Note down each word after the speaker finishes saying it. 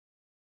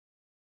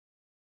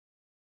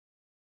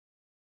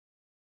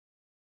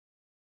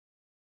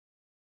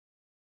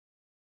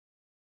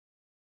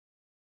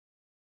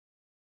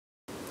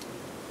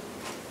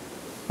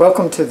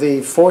Welcome to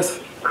the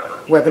fourth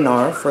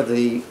webinar for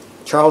the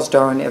Charles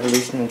Darwin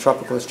Evolution in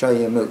Tropical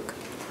Australia MOOC.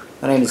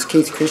 My name is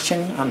Keith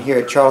Christian. I'm here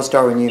at Charles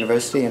Darwin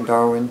University in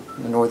Darwin,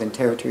 in the Northern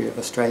Territory of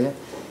Australia.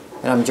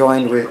 And I'm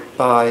joined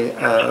by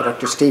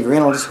Dr. Steve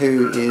Reynolds,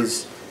 who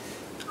is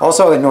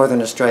also in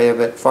Northern Australia,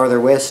 but farther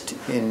west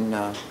in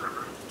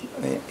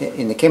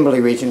the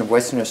Kimberley region of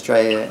Western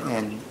Australia.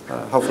 And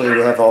hopefully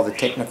we have all the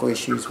technical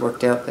issues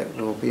worked out that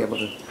we'll be able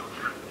to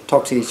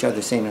talk to each other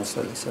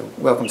seamlessly. So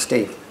welcome,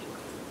 Steve.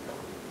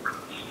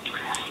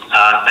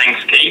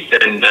 Thanks, Keith,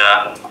 and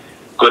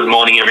good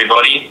morning,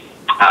 everybody.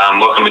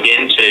 Welcome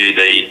again to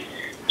the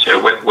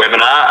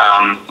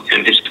webinar.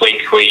 And this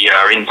week we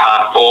are in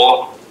part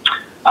 4.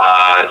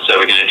 So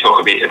we're going to talk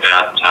a bit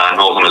about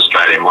Northern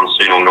Australia,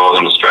 monsoonal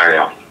Northern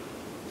Australia.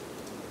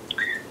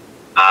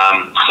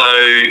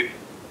 So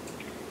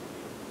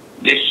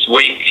this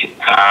week,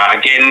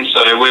 again,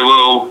 so we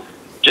will,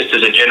 just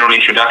as a general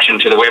introduction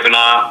to the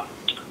webinar,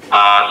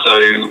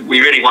 so we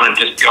really want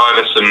to just go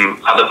over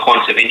some other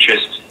points of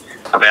interest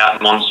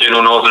about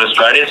monsoonal Northern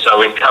Australia. So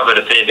we've covered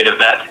a fair bit of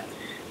that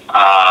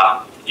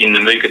in the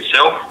MOOC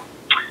itself.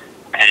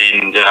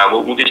 And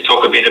we'll just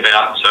talk a bit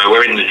about, so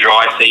we're in the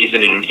dry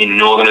season in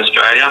Northern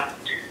Australia,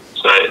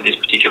 so this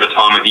particular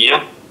time of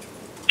year.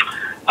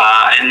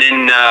 And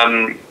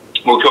then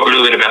we'll talk a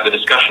little bit about the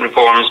discussion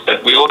forums,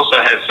 but we also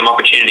have some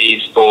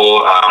opportunities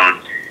for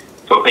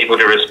people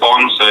to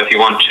respond. So if you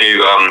want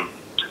to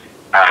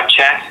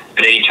chat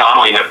at any time,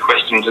 or you have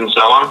questions and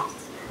so on.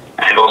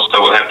 And also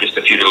we'll have just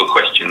a few little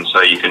questions,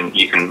 so you can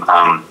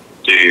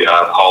do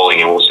polling,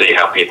 and we'll see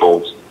how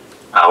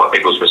what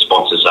people's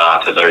responses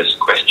are to those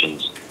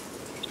questions.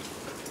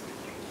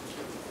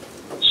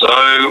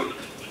 So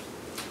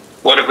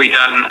what have we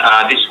done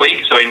this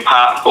week? So in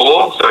part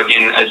 4, so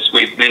again, as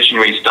we've mentioned,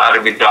 we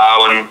started with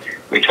Darwin,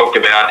 we talked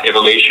about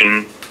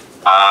evolution,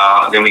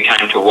 then we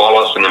came to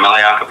Wallace and the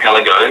Malay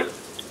Archipelago,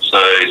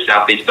 so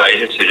Southeast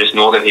Asia, so just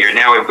north of here. And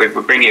now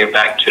we're bringing it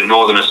back to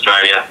Northern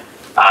Australia,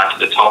 to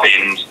the top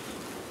end.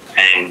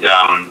 And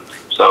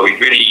so we've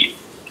really,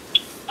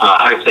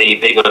 hopefully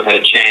people have had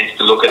a chance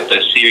to look at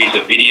the series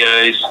of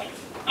videos.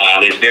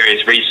 There's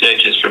various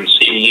researchers from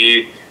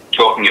CU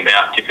talking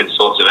about different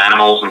sorts of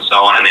animals and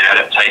so on, and their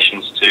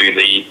adaptations to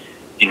the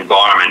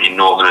environment in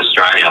Northern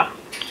Australia.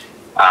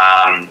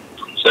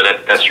 So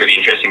that's really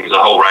interesting. There's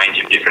a whole range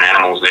of different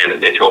animals there that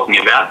they're talking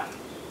about.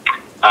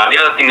 The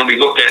other thing that we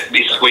looked at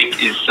this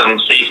week is some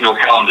seasonal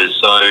calendars.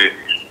 So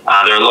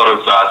there are a lot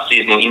of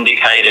seasonal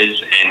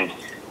indicators and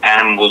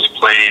animals,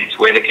 plants,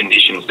 weather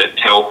conditions that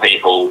tell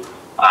people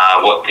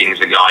what things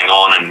are going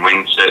on and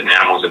when certain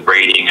animals are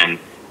breeding and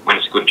when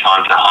it's a good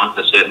time to hunt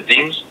for certain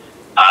things.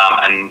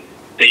 And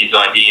these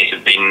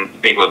ideas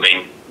people have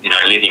been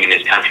living in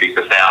this country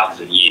for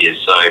thousands of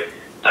years, so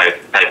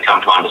they've come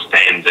to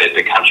understand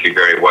the country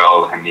very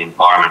well and the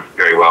environment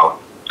very well.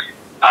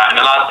 And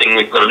the last thing,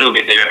 we've got a little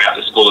bit there about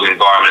the School of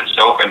Environment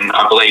itself, and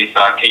I believe,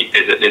 Keith,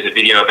 there's a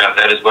video about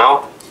that as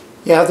well.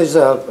 Yeah, there's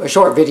a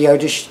short video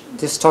just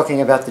talking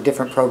about the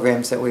different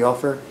programs that we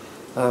offer,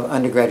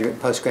 undergraduate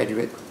and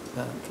postgraduate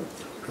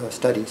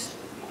studies.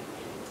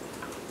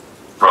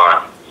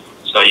 Right.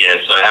 So yeah,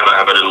 so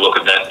have a little look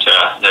at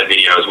that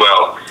video as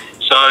well.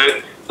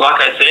 So, like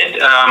I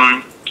said,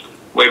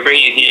 we're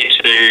bringing it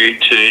here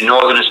to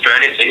Northern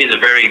Australia. So here's a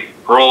very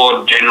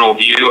broad general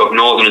view of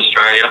Northern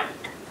Australia.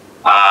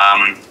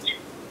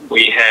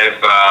 We have,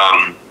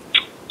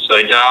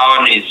 so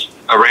Darwin is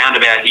around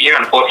about here.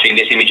 Unfortunately, in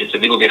this image it's a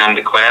little bit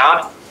under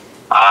cloud.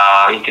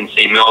 You can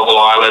see Melville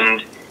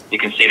Island, you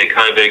can see the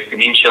Coburg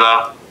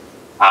Peninsula.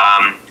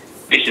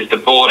 This is the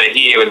border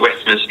here with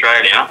Western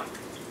Australia.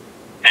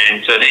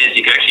 And so there's,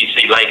 you can actually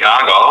see Lake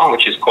Argyle,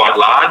 which is quite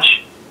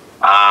large,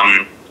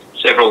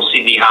 several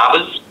Sydney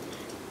harbours,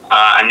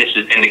 and this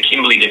is in the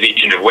Kimberley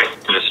division of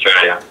Western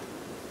Australia.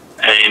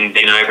 And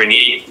then over in the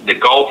east, the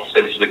Gulf,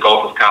 so this is the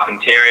Gulf of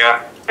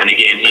Carpentaria, and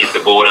again here's the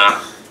border,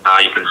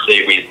 you can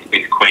see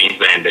with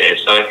Queensland there.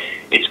 So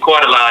it's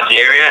quite a large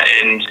area,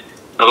 and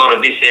a lot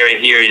of this area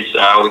here is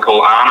what we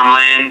call Arnhem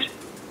Land,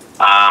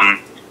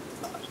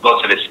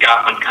 lots of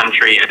escarpment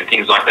country and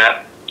things like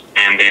that.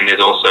 And then there's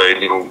also a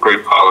little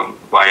group island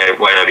way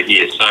over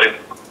here. So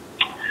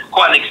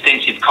quite an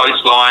extensive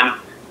coastline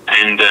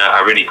and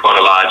really quite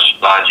a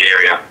large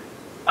area,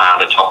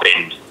 the top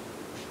end.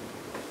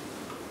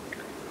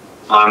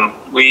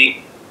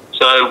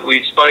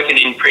 We've spoken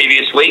in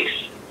previous weeks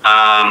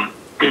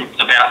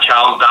about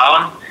Charles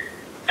Darwin,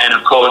 and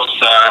of course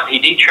he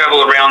did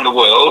travel around the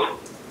world.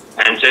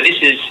 And so this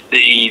is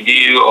the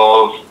view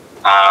of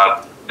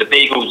the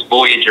Beagle's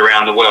voyage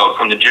around the world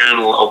from the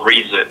Journal of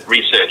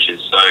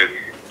Researchers. So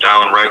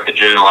Darwin wrote the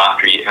journal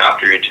after he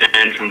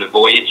returned from the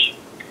voyage.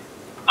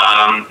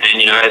 And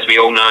as we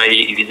all know,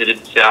 he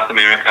visited South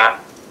America.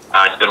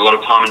 He spent a lot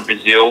of time in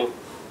Brazil.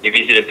 He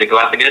visited the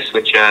Galapagos,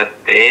 which are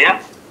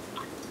there.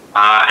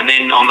 And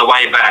then on the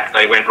way back,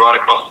 they went right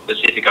across the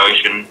Pacific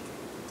Ocean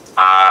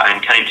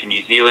and came to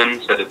New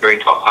Zealand, so the very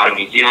top part of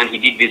New Zealand. He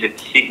did visit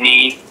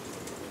Sydney,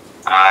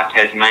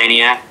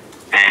 Tasmania,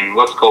 and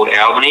what's called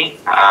Albany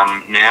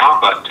now,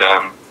 but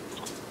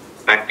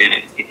back then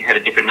it had a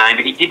different name,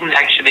 but he didn't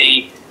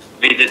actually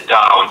visit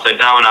Darwin. So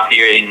Darwin up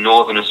here in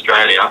northern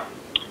Australia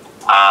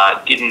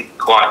didn't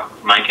quite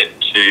make it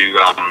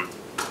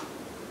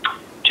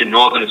to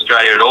northern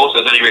Australia at all, so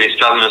it's only really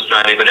southern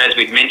Australia. But as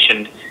we've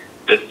mentioned,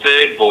 the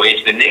third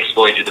voyage, the next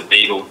voyage of the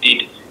Beagle,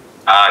 did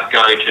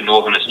go to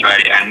northern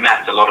Australia and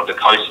mapped a lot of the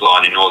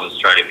coastline in northern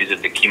Australia,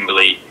 visited the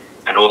Kimberley,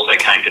 and also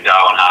came to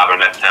Darwin Harbour,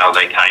 and that's how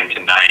they came to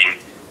name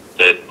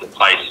the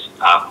place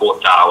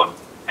Port Darwin,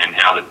 and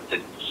how the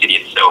city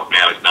itself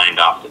now is named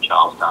after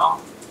Charles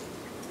Darwin.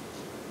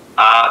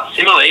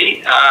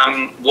 Similarly,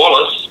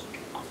 Wallace,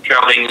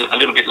 travelling a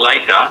little bit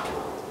later,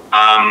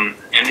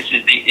 and this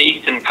is the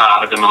eastern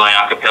part of the Malay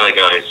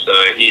archipelago, so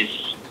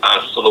here's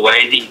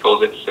Sulawesi, he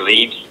calls it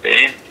Celebes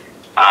there.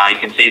 You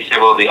can see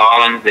several of the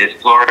islands, there's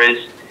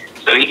Flores.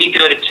 So he did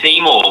go to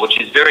Timor, which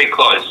is very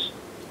close.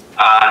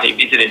 He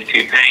visited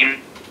Kupang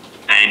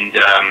and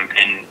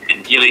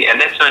Dili,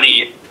 and that's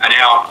only an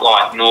hour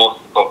flight north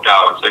of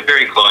Darwin, so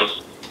very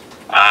close.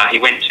 He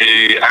went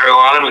to Arrow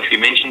Island, which we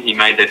mentioned. He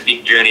made that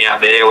big journey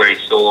out there where he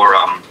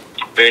saw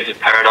birds of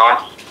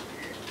paradise.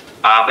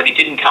 But he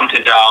didn't come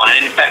to Darwin,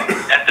 and in fact,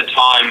 at the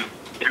time,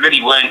 there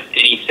really weren't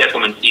any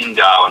settlements in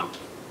Darwin.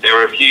 There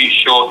were a few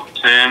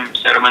short-term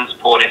settlements,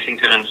 Port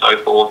Essington and so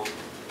forth,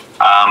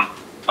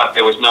 but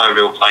there was no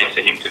real place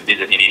for him to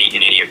visit in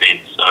any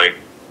event. So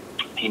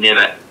he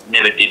never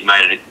did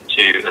make it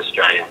to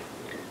Australia.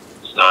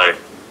 So,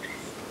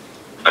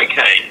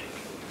 okay.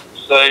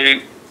 So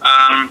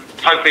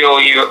hopefully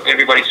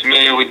everybody's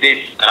familiar with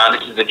this.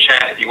 This is the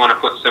chat. If you want to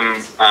put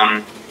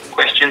some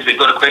questions, we've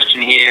got a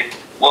question here.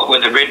 What were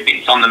the red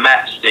bits on the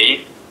map,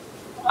 Steve?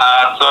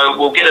 So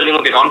we'll get a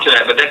little bit onto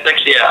that, but that's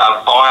actually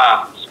a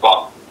fire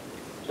spot.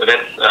 So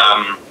that's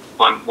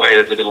one where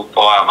there's a little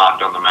fire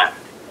marked on the map.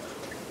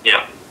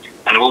 Yeah,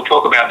 and we'll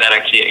talk about that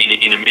actually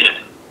in a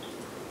minute.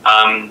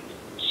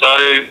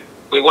 So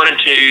we wanted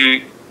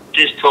to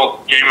just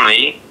talk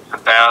generally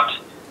about,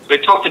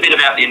 we've talked a bit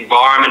about the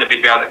environment, a bit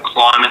about the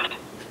climate,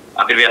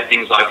 a bit about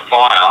things like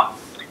fire,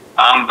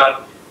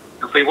 but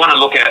if we want to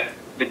look at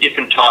the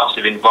different types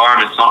of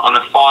environments on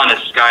a finer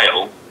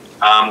scale,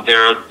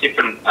 there are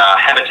different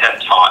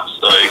habitat types,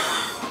 so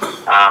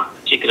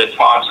particular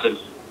types of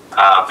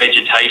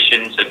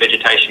vegetation, so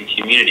vegetation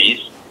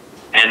communities,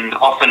 and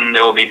often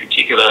there will be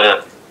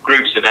particular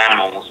groups of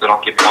animals that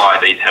occupy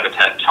these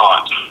habitat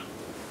types.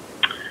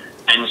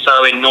 And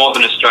so in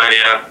northern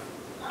Australia,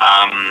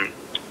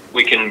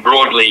 we can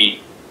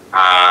broadly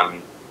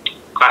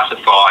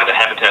classify the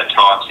habitat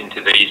types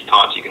into these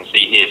types you can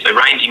see here. So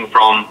ranging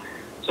from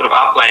sort of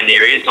upland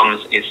areas on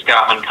the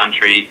escarpment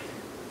country,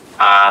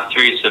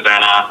 through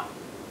savanna,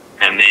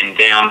 and then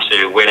down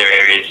to wetter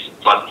areas,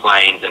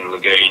 floodplains and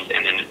lagoons,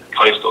 and then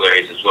coastal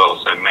areas as well,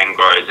 so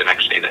mangroves and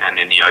and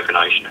then the open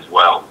ocean as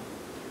well.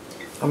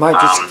 I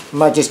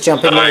might just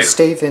jump in there,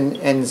 Steve,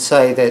 and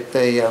say that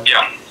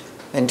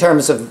in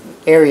terms of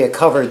area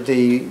covered,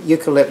 the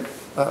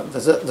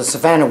the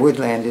savanna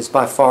woodland is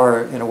by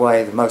far, in a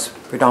way, the most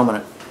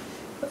predominant,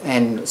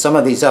 and some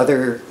of these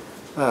other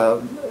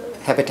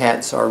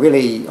habitats are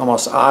really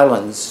almost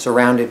islands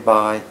surrounded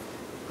by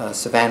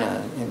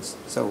savanna, and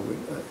so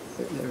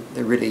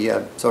they really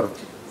sort of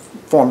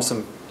form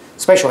some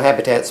special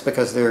habitats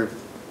because they're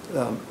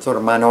sort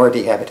of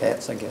minority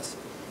habitats, I guess.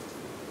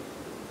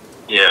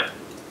 Yeah.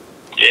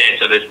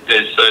 So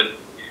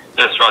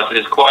that's right. So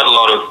there's quite a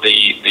lot of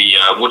the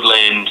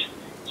woodland,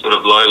 sort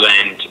of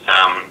lowland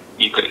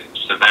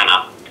eucalyptus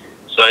savanna.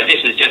 So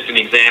this is just an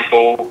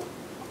example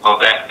of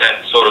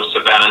that sort of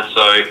savanna.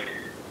 So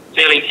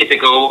fairly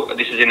typical.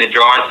 This is in the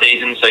dry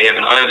season, so you have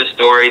an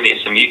overstory.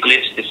 There's some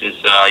eucalypts. This is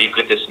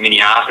Eucalyptus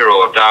miniata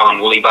or Darwin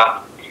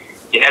woollybutt.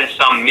 You have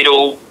some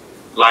middle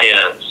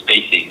layer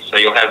species. So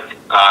you'll have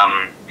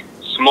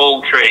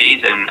small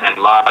trees and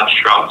large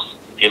shrubs,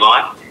 if you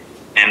like.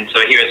 And so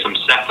here are some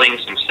sapling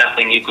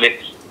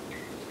eucalypts,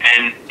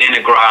 and then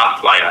a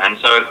grass layer. And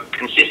so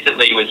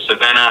consistently with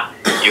savanna,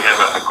 you have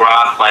a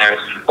grass layer.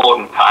 It's an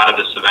important part of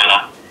the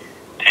savanna.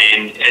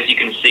 And as you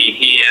can see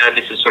here,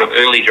 this is sort of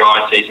early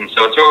dry season,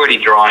 so it's already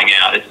drying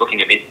out. It's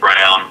looking a bit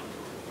brown.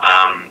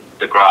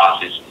 The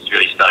grass is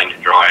really starting to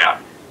dry out.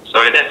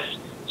 So that's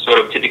sort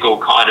of typical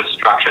kind of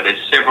structure.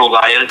 There's several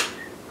layers,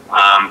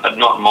 but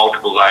not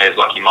multiple layers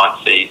like you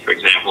might see, for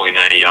example, in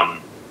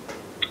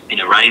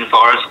a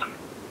rainforest.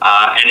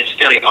 And it's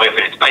fairly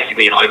open. It's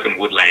basically an open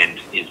woodland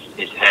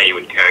is how you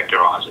would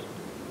characterise it.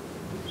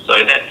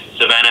 So that's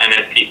savanna, and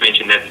as Keith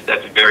mentioned,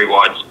 that's very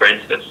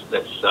widespread.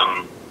 That's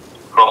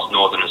across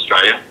northern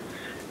Australia.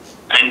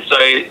 And so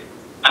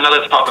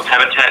another type of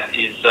habitat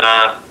is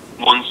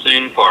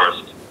monsoon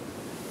forest.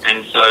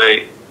 And so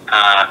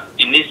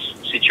in this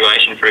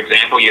situation, for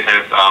example, you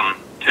have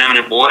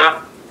permanent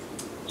water.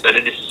 So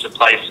this is a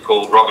place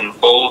called Robin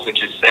Falls,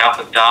 which is south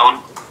of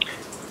Darwin.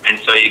 And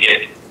so you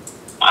get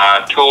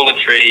taller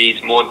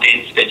trees, more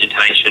dense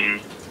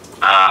vegetation,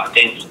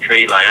 dense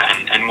tree layer,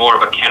 and more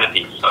of a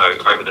canopy. So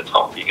over the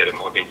top you get a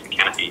more dense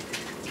canopy.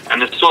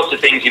 And the sorts of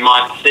things you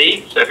might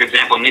see, so for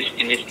example in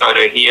this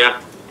photo here,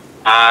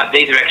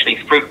 these are actually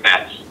fruit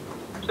bats.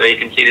 So you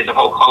can see there's a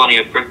whole colony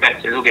of fruit bats.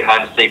 It's a little bit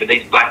hard to see, but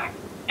these black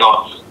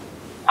dots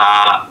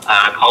are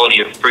a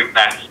colony of fruit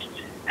bats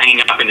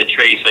hanging up in the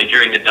trees. So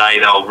during the day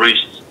they'll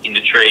roost in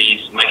the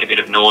trees, make a bit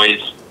of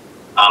noise,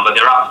 but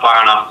they're up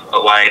far enough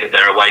away that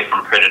they're away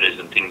from predators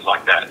and things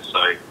like that.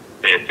 So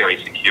they're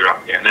very secure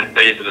up there. And then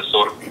these are the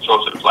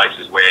sorts of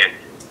places where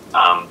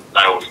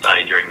they all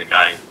stay during the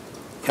day.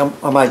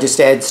 I might just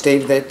add,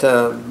 Steve, that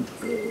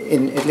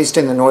at least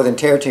in the Northern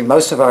Territory, a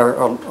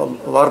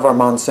lot of our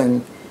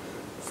monsoon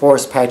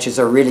forest patches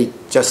are really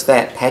just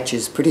that,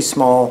 patches, pretty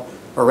small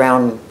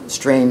around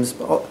streams.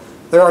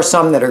 There are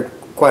some that are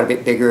quite a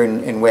bit bigger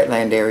in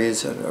wetland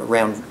areas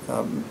around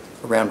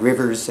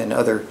rivers and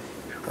other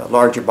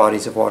larger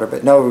bodies of water,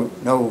 but no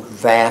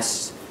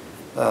vast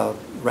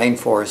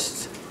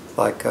rainforests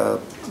like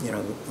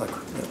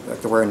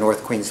like there were in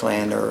North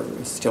Queensland, or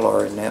still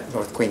are in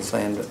North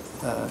Queensland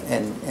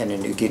and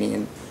in New Guinea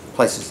and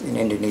places in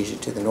Indonesia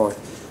to the north.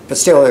 But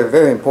still, they're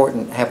very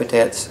important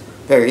habitats,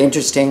 very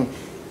interesting,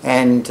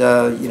 and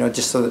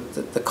just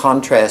the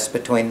contrast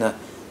between the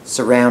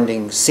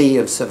surrounding sea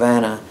of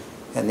savanna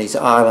and these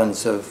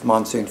islands of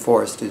monsoon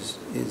forest is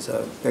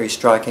very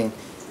striking,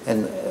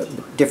 and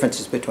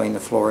differences between the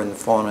flora and the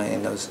fauna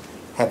in those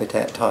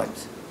habitat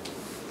types.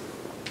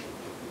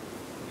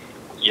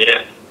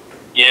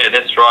 Yeah,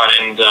 that's right,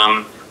 and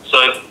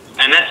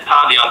that's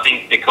partly, I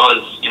think,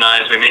 because,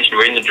 as we mentioned,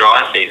 we're in the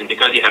dry season,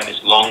 because you have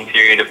this long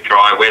period of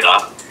dry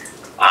weather.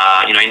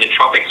 In the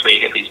tropics where you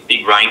get these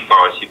big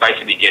rainforests, you're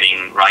basically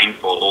getting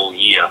rainfall all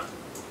year.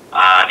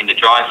 In the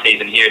dry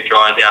season here, it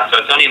dries out, so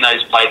it's only in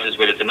those places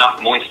where there's enough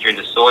moisture in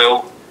the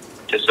soil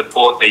to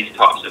support these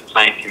types of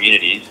plant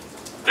communities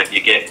that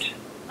you get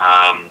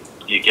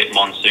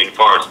monsoon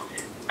forest.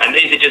 And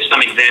these are just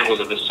some examples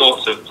of the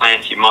sorts of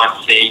plants you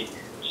might see.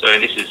 So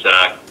this is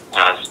a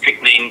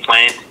strychnine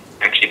plant.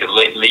 Actually, the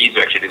leaves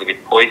are actually a little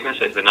bit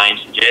poisonous, as the name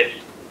suggests.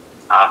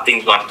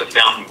 Things like the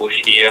fountain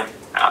bush here,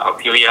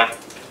 Opilia.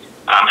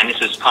 And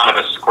this is kind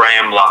of a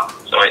scrambler.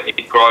 So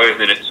it grows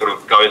and it sort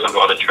of goes onto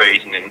other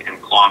trees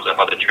and climbs up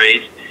other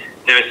trees.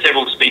 There are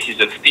several species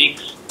of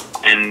figs,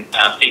 and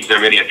figs are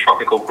really a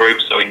tropical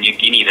group. So in New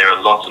Guinea there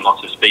are lots and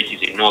lots of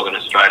species. In Northern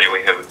Australia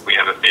we have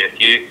a fair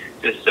few.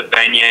 This is a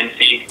banyan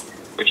fig,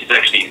 which is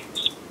actually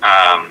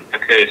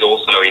occurs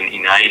also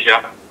in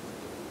Asia.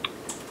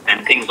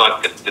 And things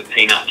like the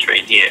peanut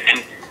tree here,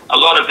 and a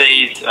lot of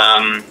these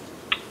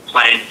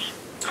plants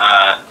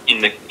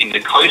in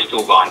the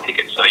coastal vine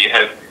thicket. So you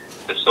have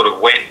the sort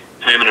of wet,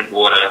 permanent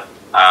water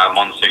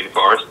monsoon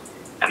forest,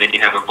 and then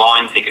you have a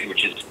vine thicket,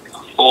 which is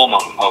a form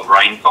of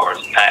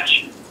rainforest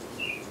patch.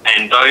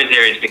 And those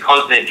areas,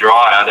 because they're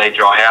drier, they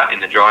dry out in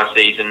the dry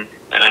season.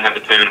 They don't have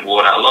the permanent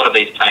water. A lot of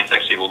these plants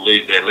actually will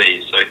lose their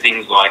leaves. So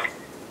things like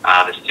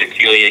the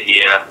sterculia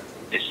here,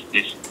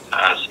 this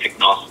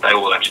strychnos, they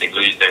will actually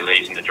lose their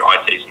leaves in the dry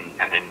season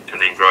and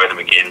then grow them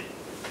again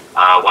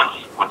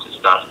once it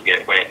starts to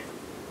get wet.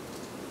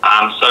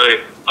 So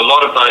a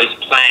lot of those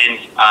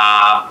plants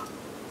are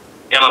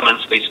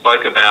elements we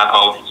spoke about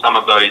of some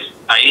of those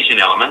Asian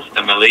elements,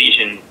 the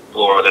Malaysian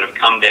flora that have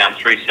come down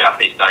through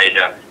Southeast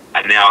Asia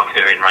and now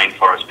occur in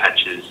rainforest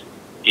patches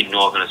in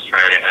Northern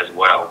Australia as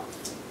well.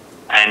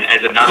 And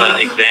as another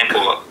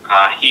example,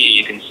 here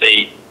you can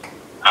see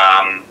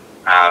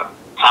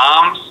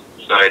palms.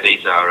 So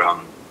these are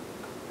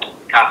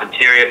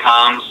Carpentaria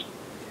palms,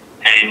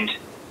 and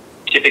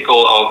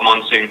typical of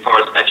monsoon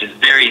forest patches,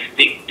 very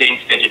thick,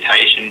 dense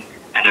vegetation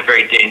and a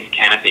very dense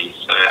canopy,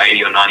 so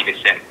 80 or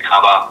 90%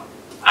 cover,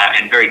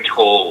 and very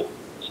tall.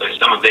 So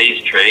some of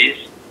these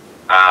trees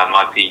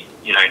might be,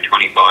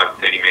 25,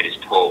 30 metres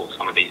tall,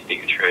 some of these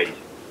bigger trees.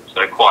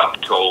 So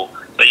quite tall.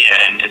 So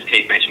yeah, and as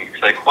Keith mentioned,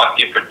 so quite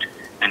different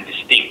and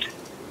distinct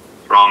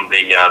from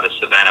the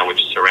savanna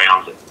which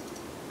surrounds it.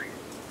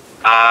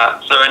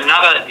 So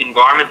another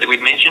environment that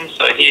we've mentioned,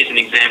 so here's an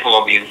example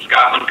of the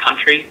escarpment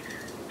country,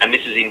 and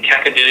this is in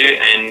Kakadu,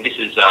 and this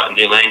is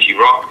Nilangi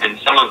Rock, and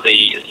some of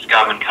the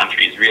escarpment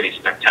country is really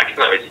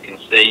spectacular, as you can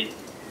see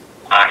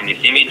in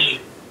this image.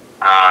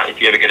 If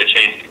you ever get a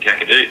chance to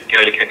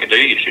go to Kakadu,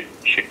 you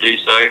should do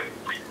so.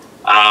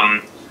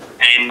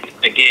 And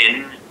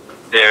again,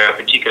 there are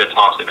particular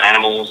types of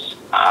animals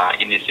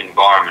in this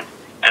environment.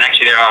 And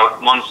actually there are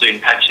monsoon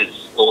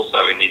patches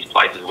also in these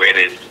places where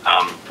there's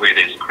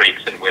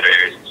creeks and wetter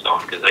areas and so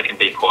on, because they can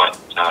be quite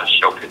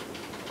sheltered.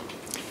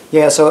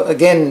 Yeah, so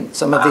again,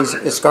 some of these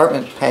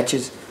escarpment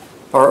patches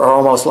are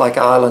almost like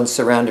islands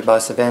surrounded by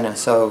savanna.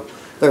 So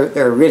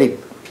there are really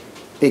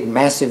big,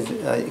 massive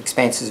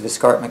expanses of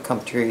escarpment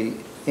country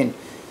in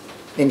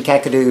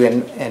Kakadu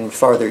and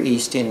farther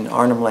east in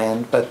Arnhem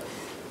Land, but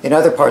in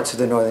other parts of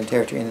the Northern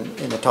Territory,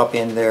 in the top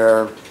end, there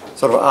are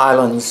sort of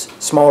islands,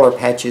 smaller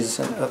patches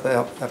of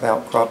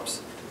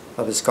outcrops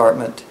of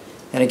escarpment.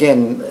 And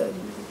again,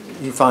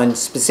 you find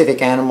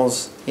specific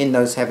animals in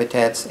those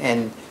habitats,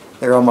 and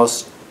they're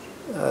almost,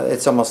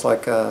 it's almost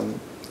like I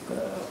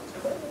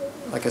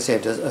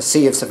said, a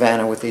sea of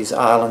savanna with these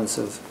islands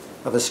of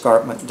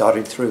escarpment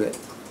dotted through it.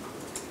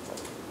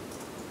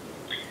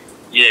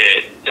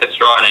 Yeah, that's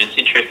right, and it's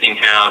interesting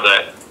how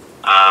that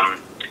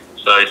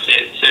So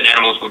certain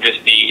animals will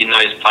just be in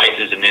those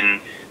places, and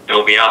then there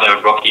will be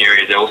other rocky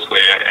areas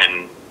elsewhere,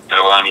 and they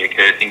will only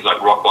occur things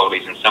like rock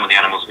wallabies and some of the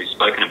animals we've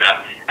spoken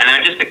about. And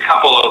there are just a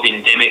couple of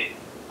endemic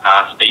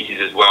species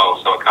as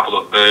well, so a couple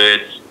of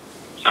birds,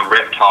 some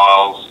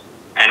reptiles,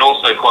 and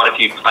also quite a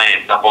few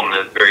plants up on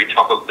the very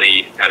top of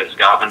the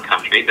escarpment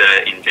country that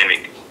are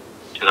endemic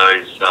to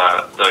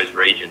those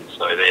regions.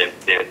 So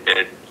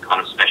they're kind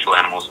of special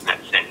animals in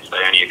that sense. They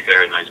only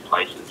occur in those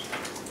places.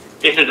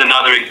 This is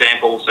another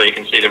example, so you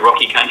can see the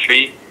rocky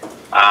country.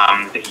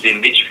 This is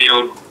in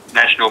Litchfield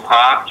National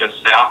Park,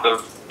 just south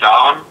of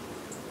Darwin.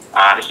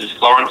 This is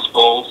Florence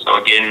Falls,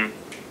 so again,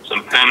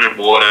 some permanent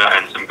water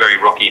and some very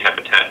rocky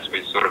habitats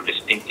with sort of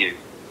distinctive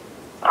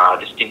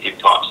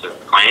types of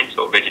plants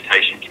or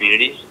vegetation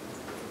communities.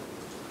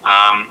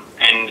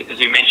 And as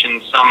we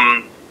mentioned,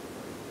 some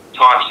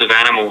types of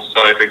animals,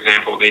 so for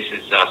example, this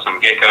is some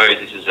geckos,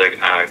 this is a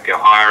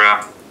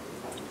gohyra,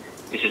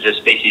 this is a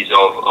species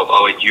of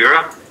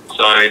Oedura.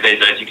 So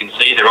as you can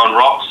see, they're on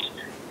rocks.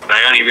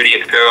 They only really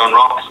occur on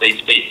rocks, these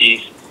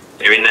species.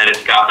 They're in that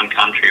escarpment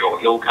country or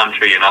hill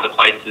country and other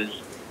places.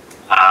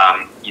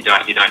 You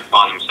don't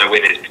find them. So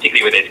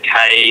particularly where there's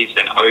caves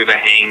and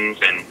overhangs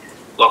and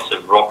lots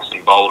of rocks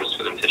and boulders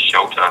for them to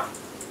shelter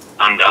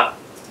under.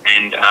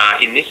 And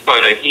in this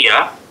photo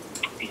here,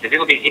 he's a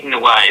little bit hidden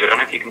away, but I don't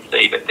know if you can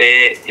see, but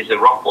there is a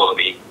rock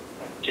wallaby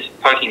just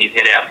poking his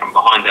head out from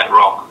behind that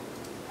rock.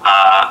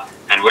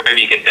 And wherever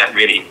you get that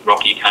really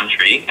rocky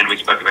country, and we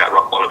spoke about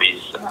rock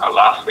wallabies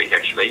last week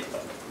actually,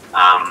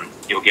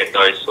 you'll get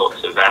those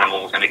sorts of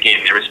animals. And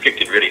again, they're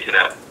restricted really to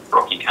that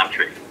rocky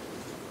country.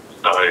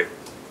 So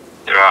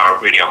there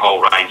are really a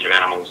whole range of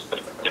animals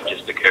that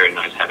just occur in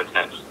those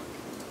habitats.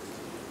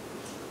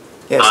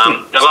 Yes.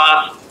 The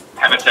last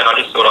habitat I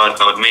just thought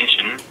I would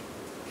mention,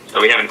 so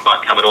we haven't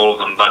quite covered all of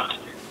them, but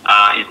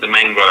is the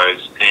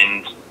mangroves.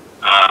 And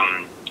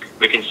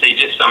we can see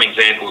just some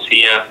examples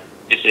here.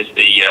 This is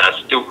the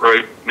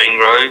stiltroot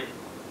mangrove,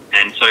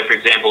 and so for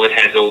example it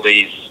has all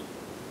these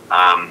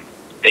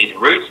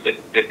roots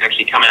that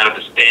actually come out of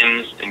the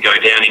stems and go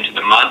down into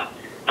the mud.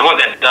 And what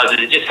that does is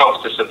it just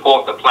helps to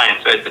support the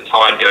plant, so as the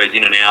tide goes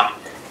in and out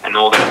and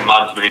all that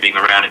mud's moving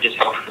around, it just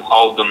helps to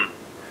hold them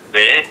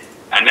there.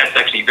 And that's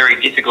actually very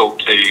difficult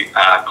to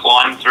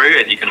climb through,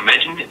 as you can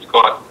imagine. It's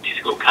quite a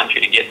difficult country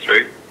to get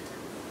through.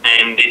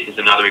 And this is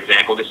another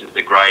example. This is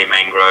the grey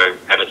mangrove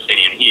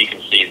Abyssinian. Here you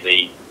can see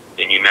the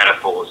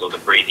pneumatophores, or the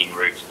breathing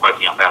roots,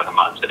 poking up out of the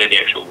mud. So they're the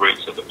actual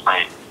roots of the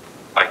plant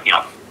poking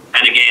up.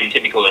 And again,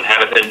 typical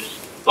inhabitants,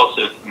 lots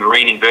of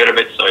marine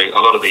invertebrates. So a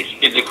lot of these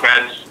fiddler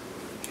crabs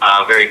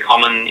are very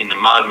common in the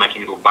mud,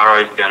 making little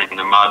burrows down in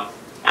the mud.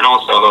 And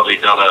also a lot of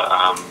these other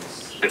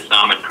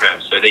sesame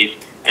crabs. So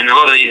and a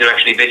lot of these are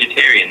actually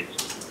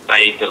vegetarians.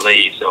 They eat the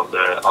leaves of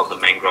the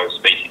mangrove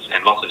species,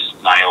 and lots of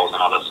snails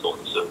and other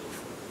sorts of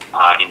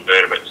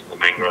invertebrates, the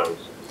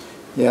mangroves.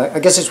 Yeah, I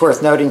guess it's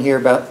worth noting here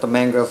about the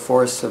mangrove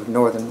forests of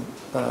northern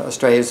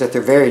Australia is that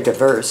they're very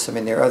diverse. I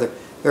mean, there are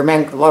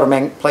a lot of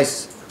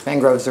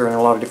mangroves are in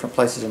a lot of different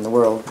places in the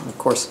world. And of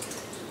course,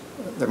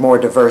 they're more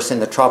diverse in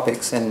the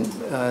tropics, and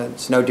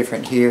it's no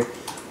different here.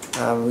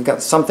 We've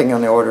got something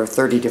on the order of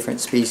 30 different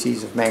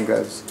species of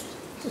mangroves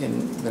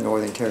in the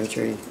Northern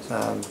Territory,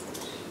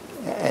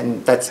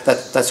 and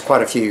that's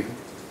quite a few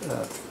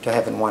to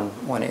have in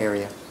one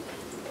area.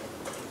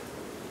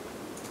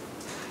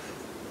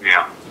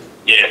 Yeah.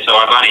 So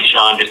I've only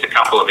shown just a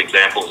couple of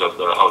examples of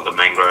the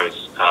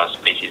mangroves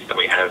species that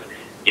we have.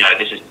 You know,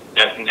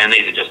 and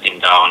these are just in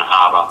Darwin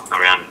Harbour,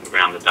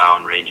 around the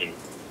Darwin region.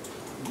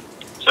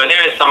 So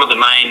there are some of the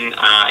main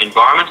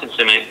environments and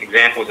some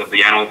examples of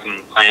the animals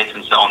and plants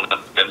and so on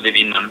that live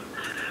in them.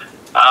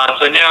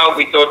 So now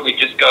we thought we'd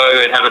just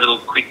go and have a little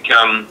quick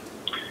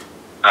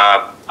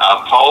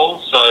poll.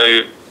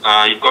 So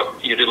you've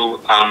got your little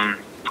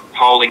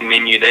polling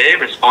menu there,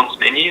 response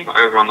menu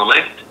over on the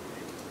left.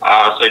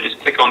 So just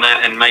click on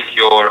that and make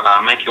your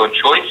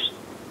choice.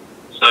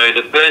 So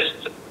the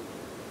first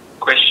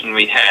question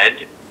we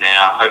had,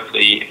 now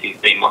hopefully if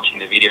you've been watching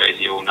the videos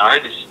you'll know,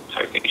 this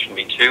hopefully shouldn't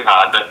be too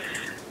hard, but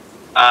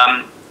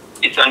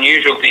it's an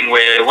unusual thing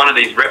where one of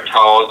these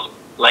reptiles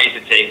lays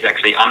its eggs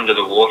actually under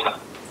the water.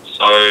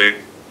 So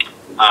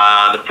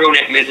the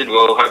frill-neck lizard,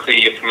 well,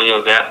 hopefully you're familiar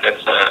with that.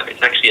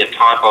 It's actually a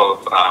type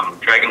of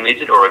dragon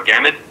lizard or a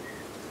gamid.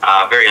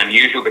 Very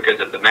unusual because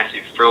of the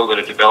massive frill that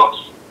it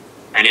develops,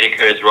 and it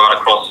occurs right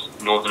across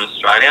northern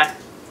Australia,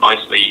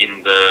 mostly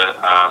in the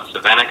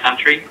savanna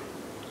country.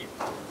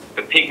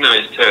 The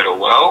pig-nosed turtle,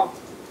 well,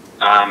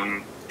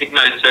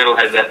 pig-nosed turtle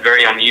has that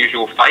very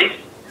unusual face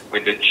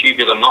with the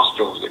tubular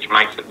nostrils, which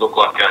makes it look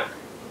like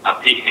a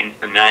pig, hence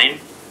the name.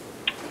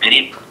 And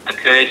it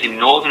occurs in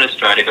northern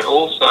Australia, but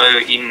also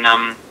in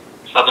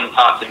southern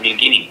parts of New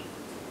Guinea.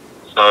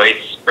 So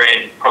it's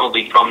spread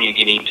probably from New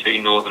Guinea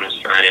to northern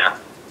Australia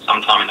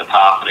sometime in the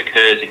past, and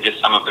occurs in just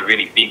some of the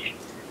really big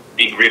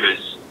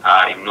rivers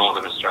in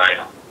northern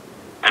Australia.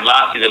 And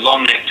lastly, the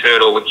long-necked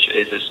turtle, which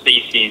is a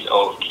species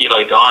of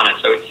Chelodina,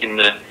 so it's in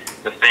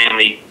the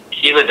family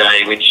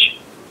Chelidae, which,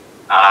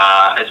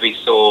 as we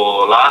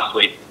saw last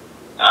week,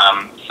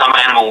 some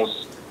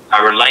animals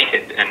are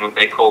related, and what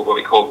we call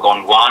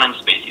Gondwanan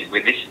species,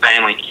 where this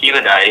family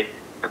Chelidae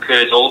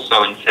occurs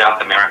also in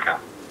South America.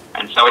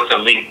 And so it's a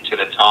link to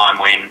the time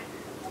when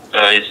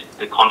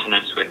the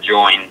continents were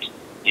joined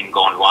in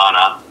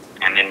Gondwana,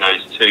 and then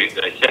those two,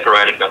 they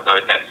separated, but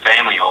that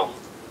family of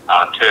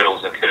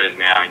turtles occurs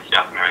now in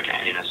South America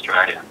and in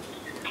Australia.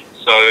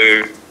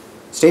 So,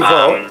 Steve,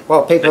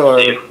 while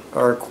people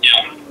are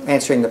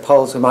answering the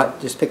polls, we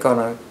might just pick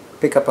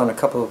up on a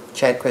couple of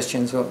chat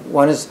questions.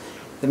 One is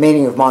the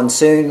meaning of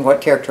monsoon, what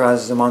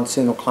characterizes a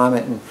monsoonal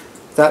climate, and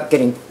without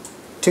getting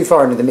too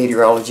far into the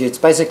meteorology, it's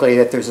basically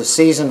that there's a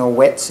seasonal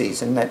wet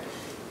season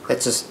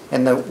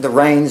and the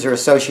rains are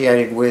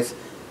associated with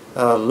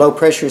low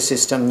pressure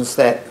systems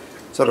that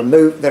sort of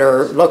move, that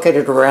are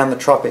located around the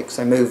tropics.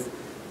 They move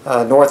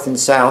north and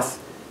south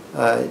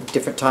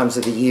different times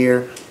of the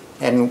year,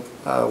 and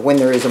when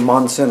there is a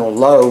monsoonal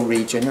low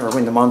region, or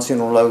when the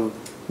monsoonal low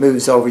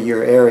moves over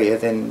your area,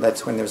 then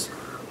that's when there's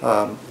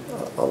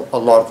a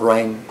lot of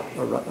rain,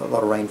 a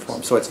lot of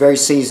rainfall. So it's very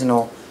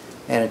seasonal,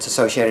 and it's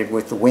associated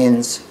with the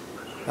winds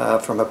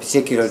from a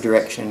particular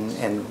direction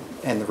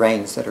and the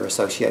rains that are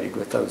associated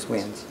with those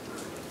winds.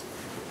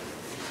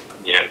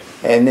 Yeah.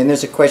 And then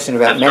there's a question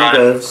about That's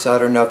mangroves. Right. I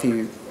don't know if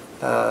you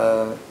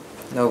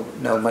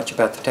know much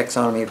about the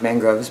taxonomy of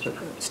mangroves, but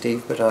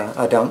Steve, but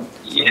I don't.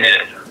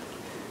 Yeah.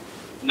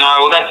 No,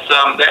 well,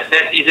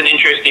 that is an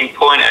interesting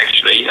point,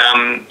 actually.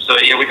 So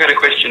yeah, we've had a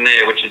question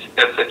there,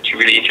 that's actually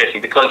really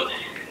interesting, because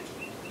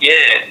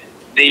yeah,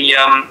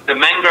 the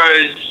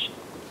mangroves,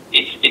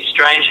 it's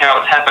strange how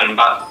it's happened,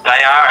 but they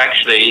are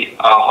actually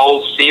a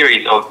whole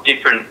series of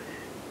different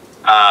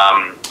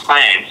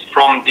plants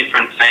from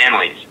different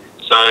families.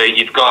 So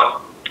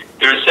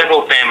there are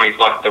several families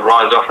like the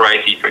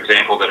Rhizophoracea, for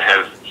example, that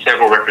have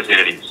several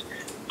representatives,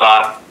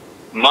 but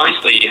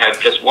mostly you have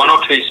just one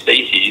or two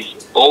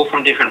species, all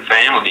from different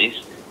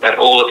families, that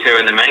all occur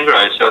in the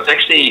mangroves. So it's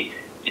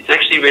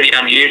actually really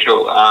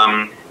unusual.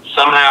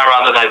 Somehow or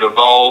other they've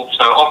evolved.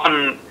 So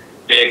often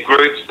they're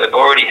groups that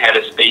already had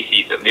a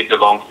species that lived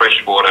along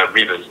freshwater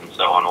rivers and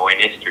so on, or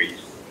in estuaries.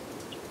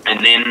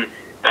 And then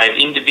they've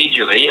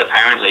individually,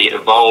 apparently,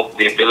 evolved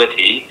the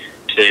ability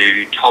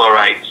to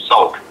tolerate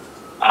salt.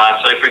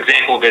 So for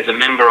example, there's a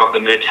member of the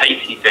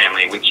Myrtaceae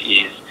family, which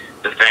is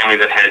the family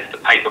that has the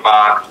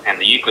paperbarks and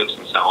the eucalypts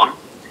and so on.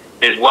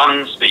 There's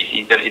one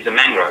species that is a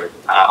mangrove,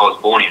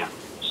 Osbornia.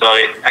 So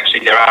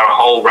actually there are a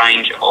whole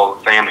range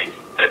of families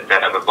that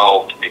have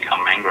evolved to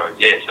become mangroves.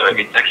 Yeah, so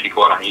it's actually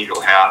quite unusual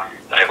how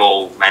they've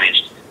all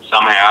managed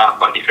somehow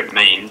by different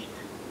means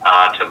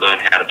to learn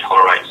how to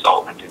tolerate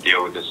salt and to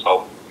deal with the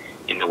salt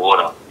in the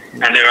water.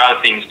 And there are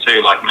other things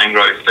too, like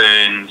mangrove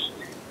ferns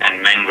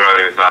and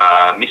mangrove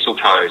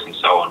mistletoes and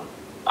so on,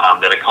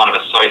 that are kind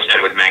of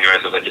associated with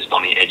mangroves, or they're just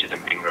on the edge of the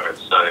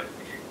mangroves. So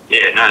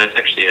yeah, no, that's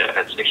actually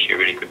a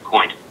really good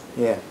point.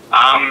 Yeah.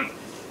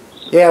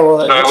 Yeah,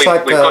 well, it so looks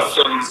like we've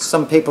got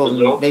some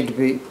people need to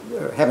be,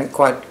 haven't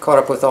quite caught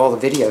up with all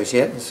the videos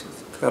yet. There's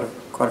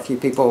quite a few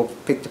people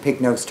picked the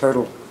pig-nosed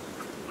turtle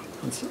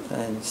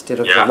instead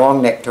of the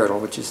long-necked turtle,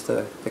 which is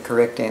the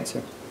correct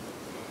answer.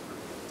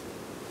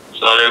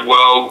 So,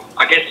 well,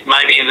 I guess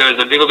maybe there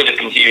was a little bit of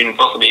confusion,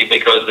 possibly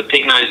because the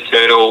pig-nosed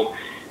turtle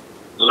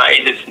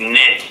lays its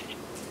nest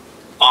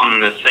on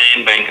the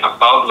sandbank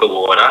above the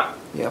water,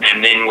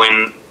 and then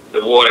when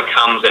the water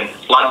comes and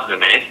floods the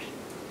nest,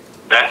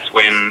 that's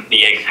when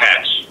the eggs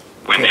hatch,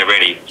 when they're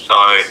ready. So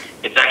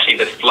it's actually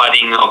the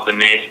flooding of the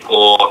nest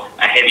or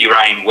a heavy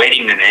rain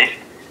wetting the nest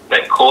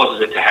that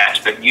causes it to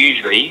hatch. But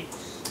usually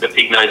the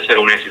pig-nosed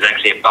turtle nest is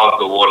actually above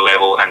the water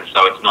level, and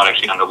so it's not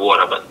actually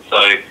underwater. But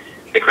so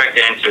the correct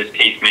answer, as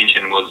Keith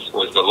mentioned,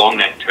 was the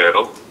long-necked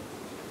turtle.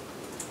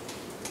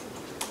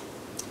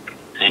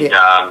 And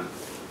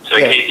so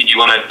Keith, did you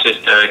want to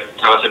just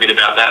tell us a bit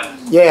about that?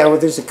 Yeah, well,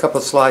 there's a couple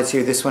of slides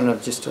here. This one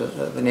of just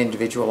an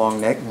individual long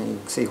neck, and you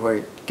can see where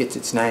it gets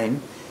its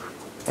name.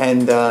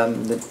 And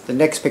the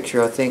next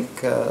picture, I think,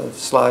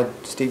 slide,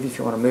 Steve, if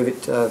you want to move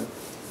it,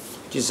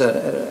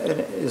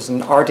 is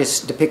an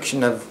artist's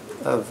depiction of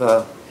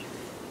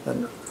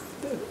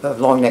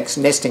long necks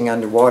nesting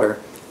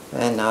underwater.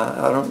 And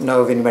I don't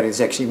know if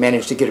anybody's actually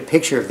managed to get a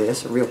picture of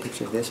this, a real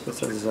picture of this, but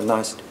there's a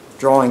nice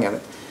drawing of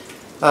it.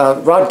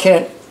 Rod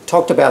Kennett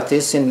talked about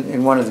this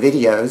in one of the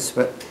videos,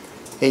 but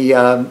he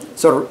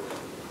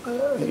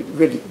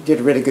really did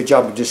a really good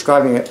job of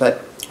describing it.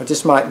 But I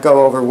just might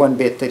go over one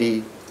bit that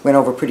he went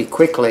over pretty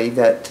quickly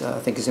that I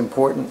think is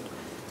important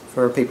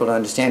for people to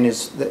understand,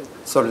 is the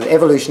sort of the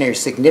evolutionary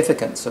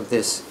significance of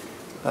this.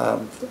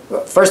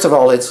 First of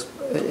all, it's,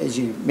 as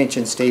you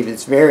mentioned, Steve,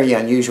 it's very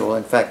unusual.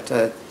 In fact,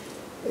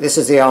 this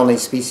is the only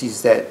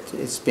species that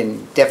it's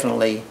been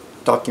definitely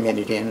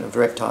documented in of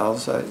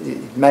reptiles.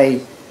 It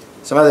may,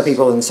 some other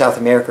people in South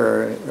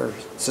America or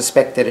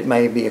suspect that it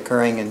may be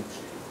occurring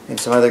in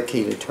some other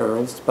chelid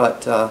turtles,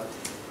 but the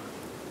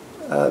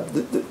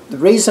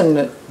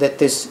reason that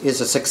this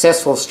is a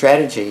successful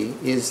strategy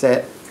is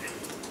that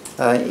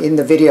in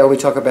the video we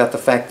talk about the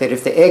fact that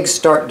if the eggs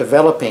start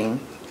developing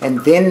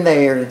and then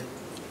they're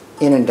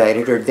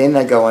inundated or then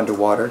they go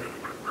underwater,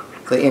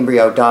 the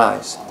embryo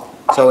dies.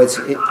 So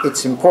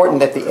it's important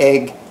that the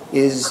egg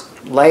is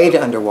laid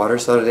underwater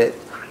so that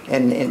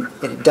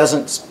it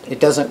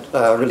doesn't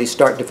really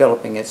start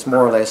developing. It's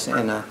more or less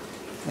in a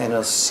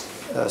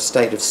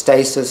state of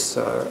stasis,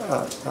 or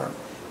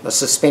a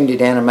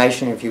suspended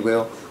animation, if you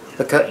will,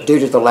 due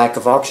to the lack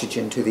of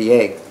oxygen to the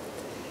egg.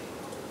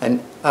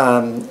 And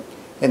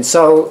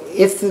so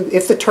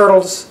if the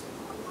turtles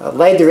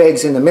laid their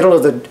eggs in the middle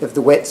of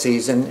the wet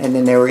season and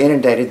then they were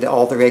inundated,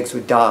 all their eggs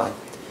would die.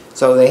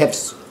 So they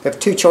have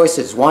two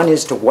choices. One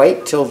is to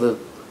wait till the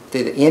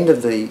end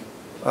of the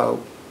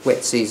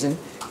wet season,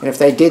 and if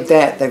they did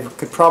that, they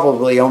could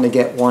probably only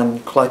get one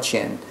clutch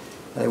in.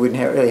 They wouldn't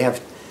really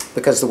have,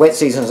 because the wet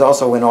season is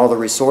also when all the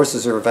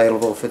resources are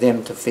available for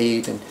them to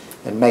feed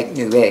and make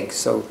new eggs.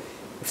 So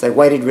if they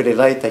waited really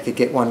late, they could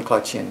get one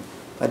clutch in.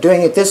 By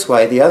doing it this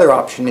way, the other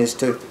option is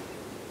to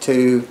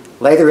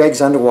lay their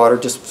eggs underwater,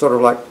 just sort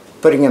of like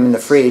putting them in the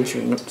fridge.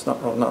 It's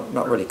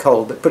not really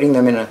cold, but putting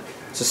them in a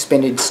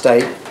suspended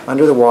state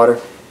under the water.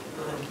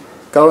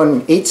 Go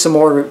and eat some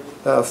more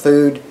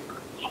food,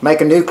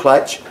 make a new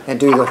clutch, and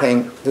do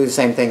the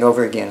same thing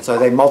over again. So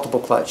they multiple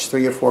clutch,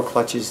 3 or 4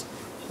 clutches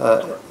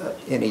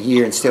in a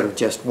year instead of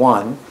just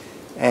one.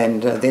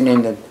 And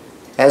then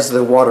as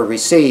the water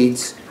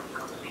recedes,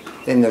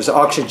 then there's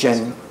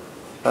oxygen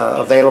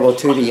available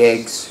to the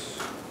eggs,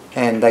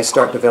 and they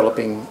start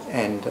developing,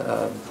 and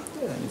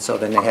so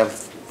then they have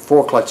 3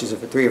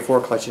 or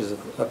 4 clutches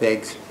of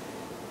eggs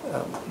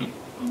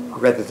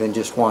rather than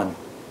just one.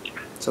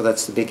 So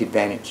that's the big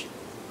advantage.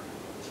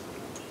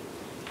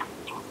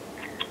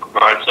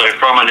 Right, so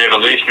from an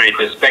evolutionary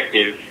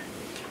perspective,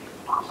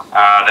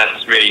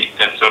 that's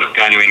sort of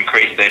going to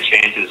increase their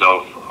chances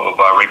of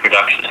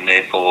reproduction, and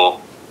therefore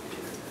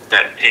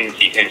that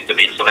tendency tends to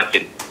be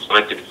selected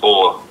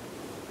for.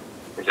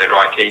 Is that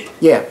right, Keith?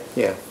 Yeah.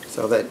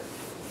 So that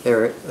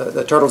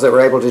the turtles that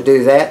were able to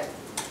do that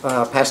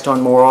passed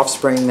on more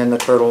offspring than the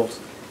turtles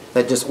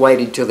that just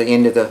waited till the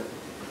end of the,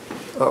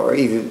 or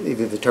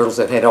either the turtles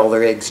that had all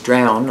their eggs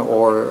drown,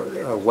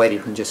 or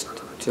waited and just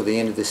till the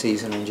end of the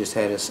season and just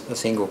had a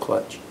single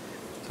clutch.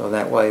 So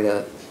that way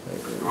it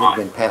would have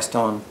been passed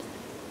on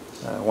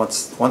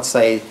once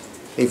they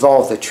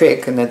evolved the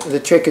trick. And the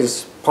trick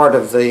is part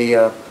of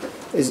the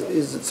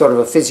is sort of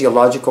a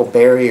physiological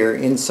barrier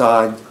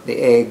inside the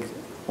egg,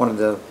 one of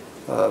the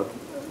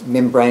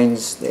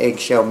membranes, the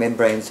eggshell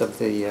membranes of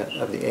the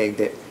egg,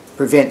 that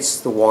prevents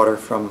the water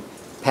from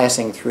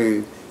passing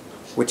through,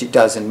 which it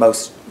does in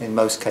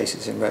most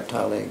cases in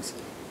reptile eggs.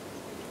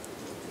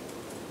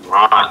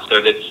 Right,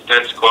 so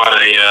that's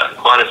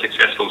quite a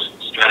successful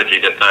strategy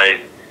that they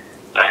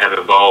have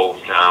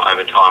evolved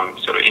over time,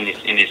 sort of in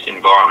this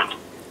environment.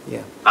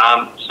 Yeah.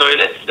 So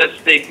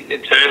that's the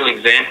turtle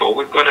example.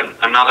 We've got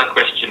another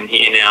question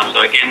here now.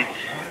 So again,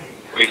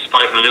 we've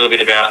spoken a little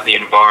bit about the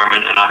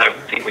environment, and I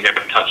think we have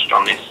touched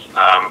on this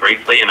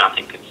briefly, and I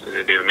think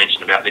there's a bit of a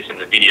mention about this in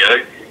the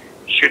video.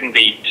 Shouldn't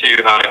be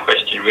too hard a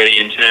question really,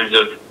 in terms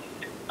of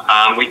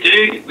we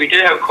do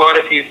have quite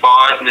a few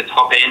fires in the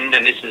top end,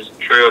 and this is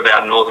true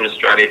about Northern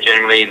Australia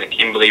generally, in the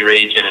Kimberley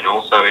region, and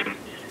also in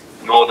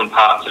northern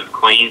parts of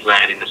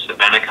Queensland in the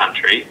Savannah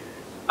country.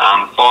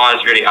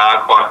 Fires really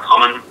are quite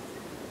common.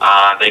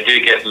 They do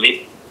get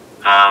lit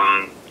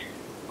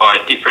by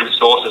different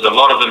sources. A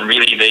lot of them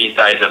really these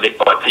days are lit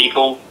by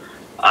people,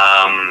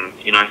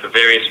 for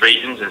various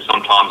reasons, and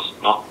sometimes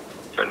not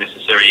for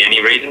necessarily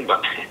any reason,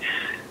 but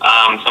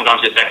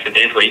sometimes just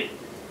accidentally.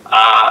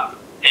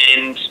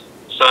 And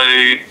so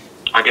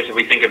I guess if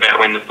we think about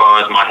when the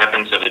fires might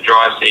happen, so the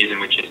dry season,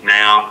 which is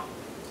now,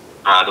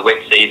 the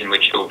wet season,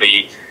 which will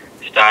be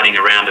starting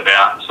around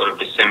about sort of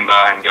December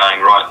and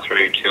going right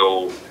through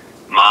till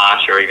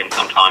March, or even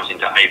sometimes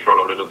into April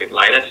or a little bit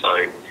later.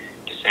 So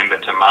December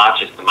to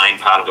March is the main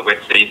part of the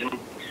wet season.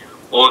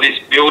 Or this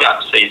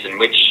build-up season,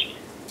 which,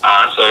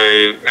 so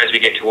as we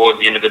get towards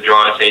the end of the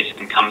dry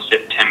season, come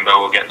September,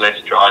 we'll get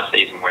less dry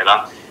season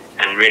weather.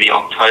 And really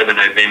October,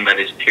 November,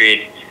 this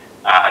period,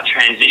 a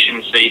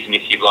transition season,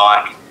 if you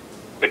like,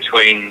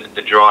 between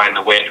the dry and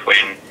the wet,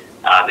 when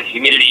the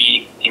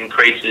humidity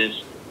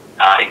increases,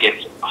 it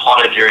gets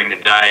hotter during the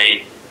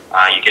day,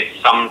 you get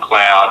some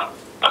cloud,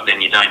 but then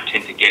you don't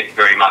tend to get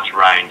very much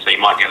rain. So you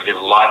might get a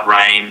little light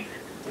rain,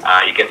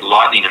 you get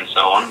lightning and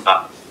so on,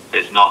 but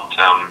there's not,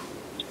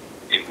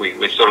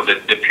 we're sort of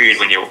the period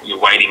when you're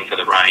waiting for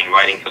the rain,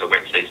 waiting for the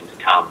wet season to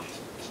come.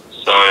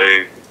 So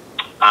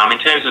in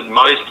terms of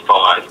most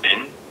fires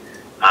then,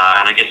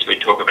 and I guess we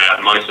talk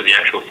about most of the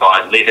actual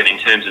fires lit, and in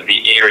terms of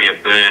the area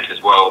burnt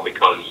as well,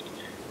 because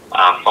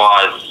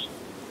fires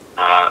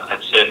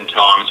at certain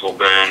times will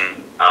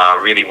burn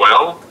really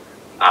well.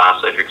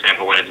 So for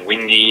example, when it's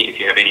windy, if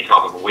you have any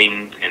type of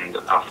wind, and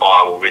a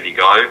fire will really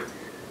go.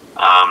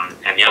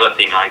 And the other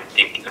thing I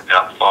think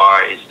about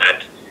fire is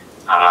that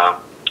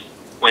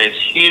when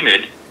it's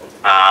humid,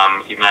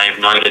 you may have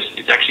noticed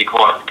it's actually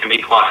can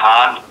be quite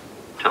hard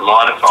to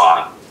light a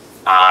fire.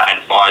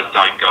 And fires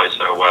don't go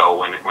so well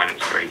when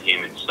it's very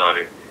humid.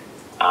 So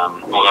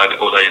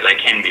although they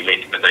can be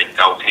lit, but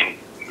they'll tend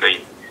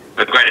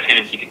the greater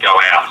tendency to go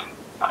out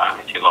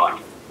if you like.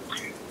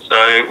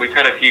 So we've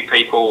had a few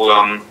people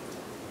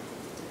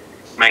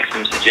make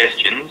some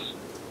suggestions.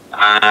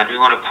 Do we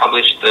want to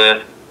publish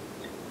the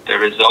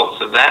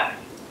results of that?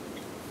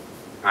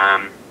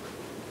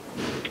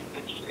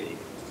 Let's see.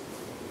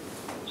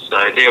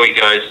 So there we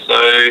go.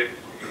 So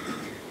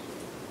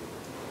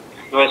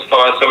those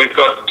fires. So we've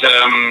got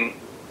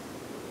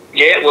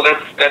yeah. Well,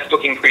 that's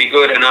looking pretty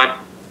good, and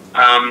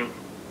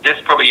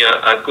that's probably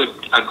a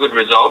good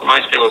result.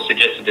 Most people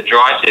suggested the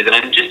dry season,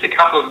 and just a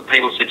couple of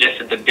people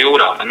suggested the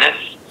build-up, and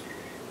that's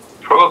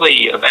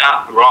probably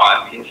about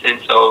right in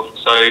sense of.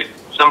 So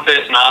some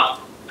person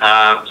asked.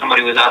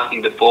 Somebody was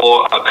asking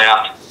before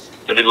about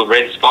the little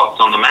red spots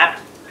on the map.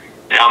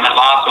 Now on that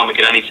last one we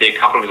could only see a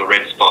couple of little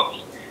red spots.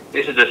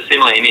 This is a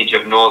similar image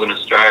of northern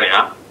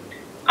Australia,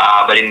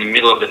 but in the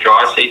middle of the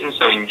dry season,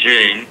 so in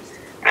June,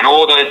 and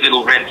all those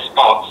little red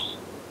spots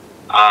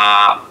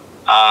are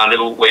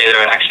little where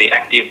there are actually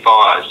active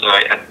fires. So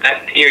at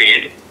that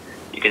period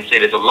you can see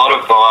there's a lot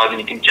of fires, and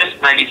you can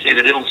just maybe see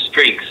the little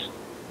streaks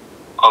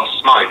of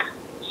smoke.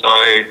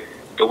 So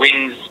the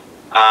wind's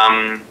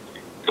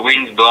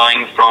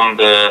blowing from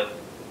the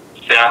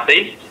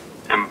southeast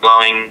and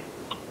blowing,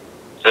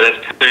 so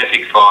that's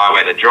perfect fire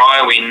where the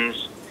dry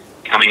winds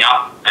coming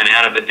up and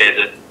out of the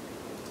desert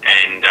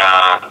and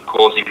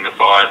causing the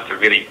fires to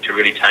really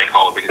take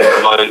hold, because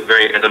it's low,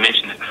 as I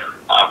mentioned,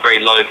 very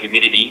low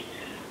humidity.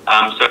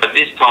 So at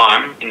this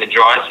time in the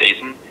dry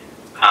season,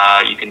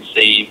 you can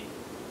see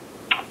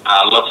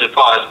lots of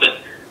fires.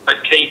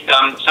 But Keith,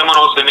 someone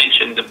also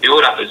mentioned the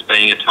build-up as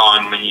being a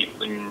time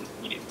when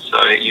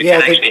so you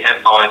can actually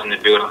have fires in the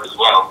build-up as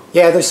well.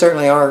 Yeah, there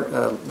certainly are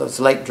those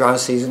late dry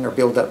season or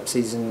build-up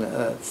season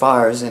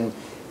fires, and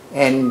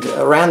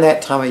around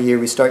that time of year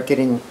we start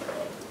getting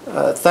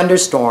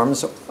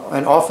thunderstorms,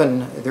 and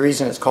often the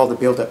reason it's called the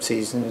build-up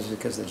season is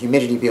because the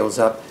humidity builds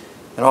up,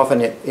 and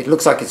often it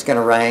looks like it's going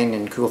to rain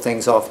and cool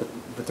things off,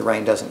 but the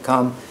rain doesn't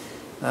come.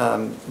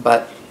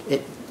 But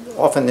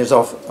often there's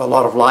a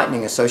lot of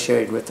lightning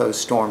associated with those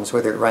storms,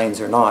 whether it rains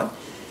or not,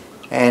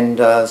 and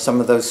some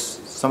of those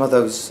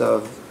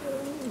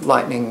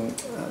lightning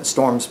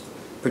storms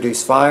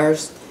produce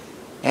fires,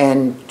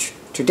 and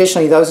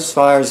traditionally those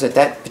fires at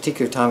that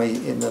particular time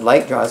in the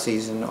late dry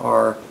season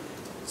are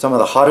some of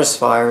the hottest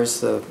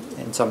fires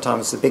and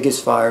sometimes the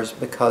biggest fires,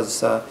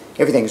 because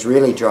everything's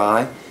really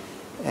dry,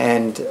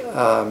 and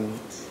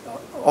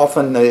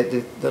often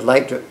the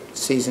late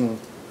season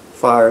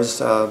fires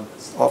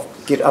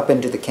get up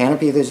into the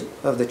canopy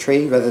of the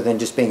tree rather than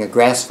just being a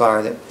grass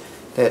fire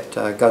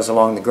that goes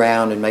along the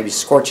ground and maybe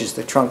scorches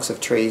the trunks of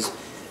trees.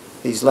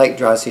 These late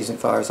dry season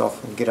fires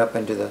often get up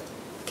into the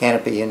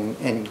canopy, and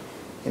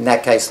in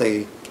that case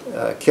they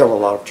kill a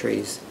lot of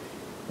trees.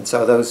 And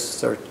so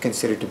those are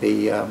considered to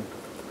be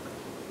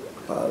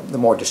the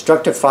more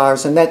destructive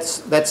fires, and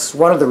that's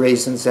one of the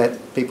reasons that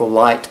people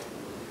light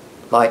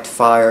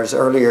fires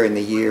earlier in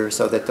the year,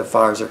 so that the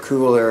fires are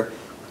cooler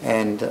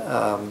and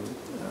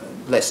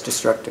less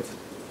destructive.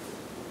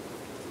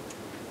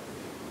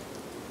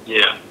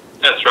 Yeah,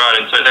 that's right.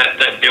 And so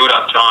that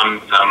build-up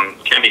time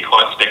can be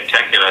quite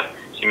spectacular.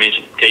 You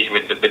mentioned, Keith,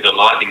 with the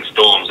lightning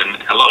storms, and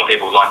a lot of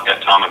people like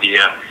that time of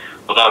year.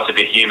 Although it's a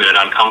bit humid and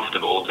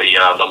uncomfortable,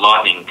 the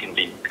lightning can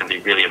be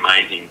really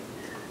amazing.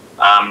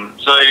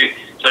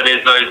 So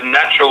there's those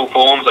natural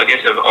forms, I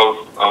guess,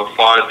 of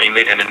fires being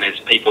lit, and then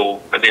there's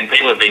people, but then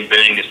people have been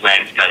burning this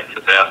landscape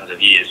for thousands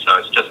of years. So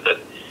it's just that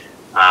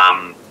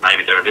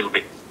maybe they're a little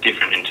bit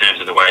different in terms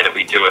of the way that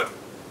we do it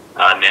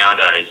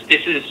nowadays.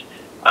 This is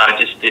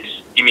just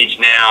this image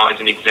now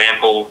as an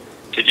example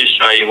to just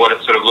show you what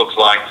it sort of looks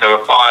like.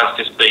 So a fire's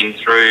just been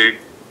through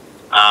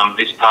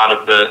this part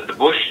of the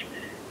bush,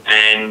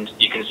 and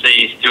you can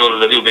see still a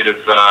little bit of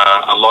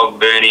a log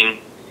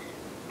burning.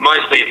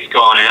 Mostly it's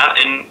gone out,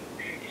 and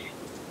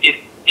if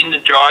in the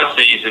dry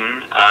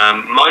season,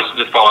 most of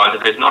the fires,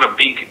 if there's not a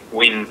big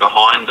wind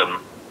behind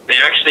them,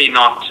 they're actually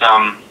not,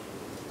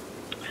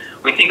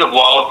 we think of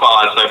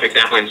wildfires. So for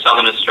example, in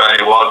southern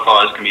Australia,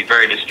 wildfires can be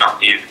very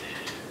destructive.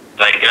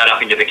 They go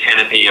up into the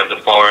canopy of the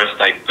forest,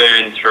 they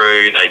burn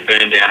through, they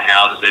burn down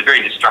houses, they're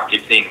very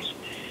destructive things.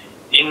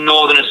 In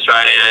northern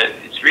Australia,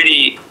 it's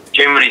really,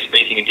 generally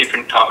speaking, a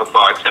different type of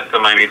fire, except for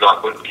maybe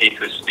like what Keith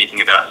was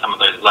speaking about, some of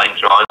those late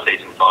dry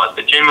season fires.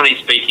 But generally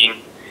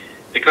speaking,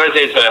 because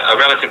there's a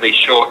relatively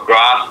short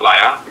grass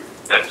layer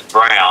that's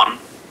brown,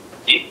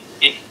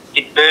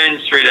 it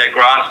burns through that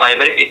grass layer,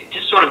 but it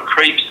just sort of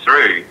creeps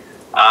through.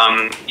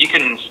 You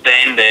can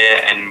stand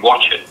there and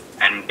watch it,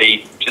 and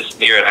be just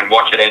near it and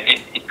watch it, and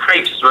it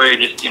creeps through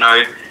just,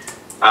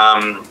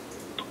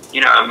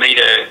 a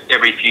metre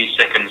every few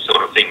seconds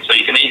sort of thing. So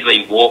you can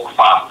easily walk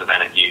faster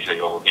than it usually,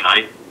 or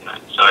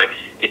so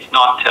it's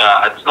not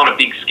a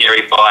big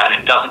scary fire,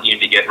 and it doesn't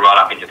usually get right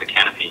up into the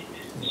canopy.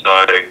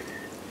 So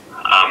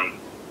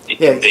it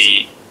can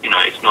be,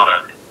 it's not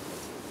a.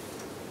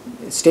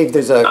 Steve,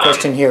 there's a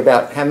question here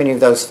about how many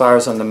of those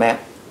fires on the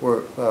map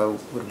would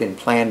have been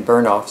planned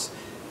burn-offs.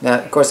 Now,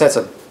 of course,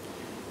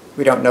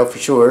 we don't know for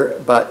sure,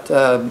 but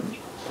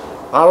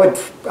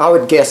I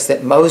would guess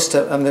that most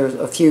of there's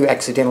a few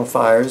accidental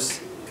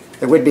fires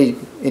There would be,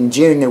 in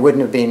June, there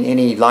wouldn't have been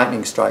any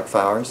lightning strike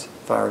fires,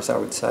 I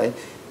would say.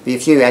 Be a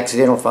few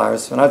accidental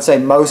fires, and I'd say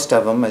most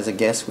of them, as a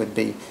guess, would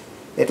be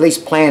at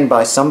least planned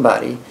by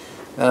somebody.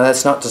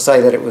 That's not to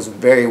say that it was a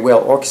very well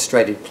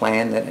orchestrated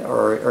plan,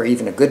 or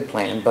even a good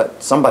plan,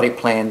 but somebody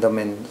planned them,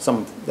 and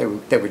they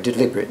were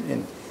deliberate.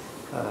 And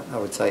I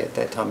would say at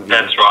that time of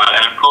year. That's right,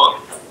 and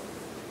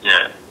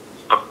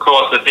of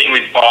course, the thing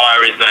with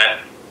fire is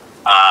that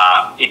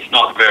it's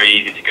not very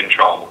easy to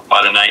control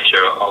by the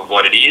nature of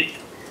what it is,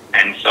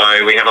 and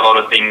so we have a lot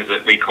of things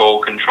that we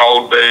call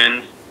controlled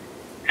burns.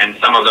 And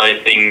some of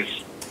those things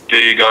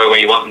do go where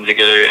you want them to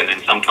go, and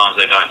then sometimes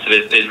they don't. So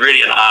there's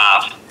really an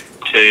art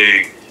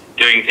to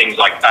doing things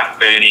like back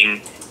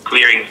burning,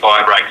 clearing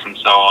fire breaks and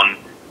so on,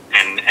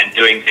 and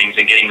doing things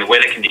and getting the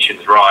weather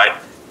conditions right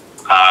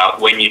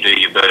when you do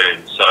your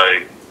burn.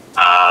 So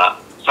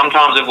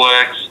sometimes it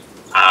works,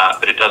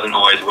 but it doesn't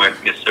always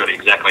work necessarily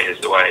exactly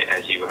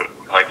as you would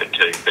hope it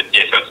to. But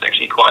yeah, so it's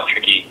actually quite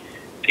tricky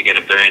to get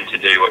a burn to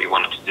do what you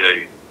want it to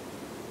do.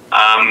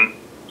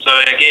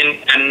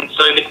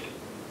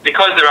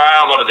 Because there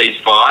are a lot of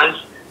these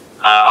fires,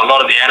 a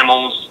lot of the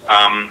animals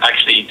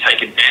actually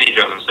take advantage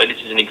of them. So this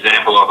is an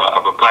example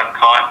of a black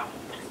kite.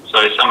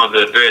 So some of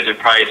the birds of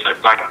prey, so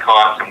black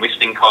kites and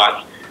whistling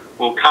kites,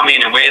 will come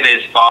in, and where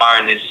there's fire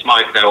and there's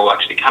smoke, they will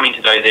actually come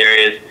into those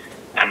areas,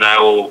 and they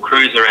will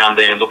cruise around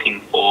there looking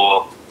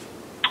for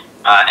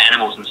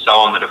animals and so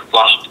on that are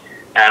flushed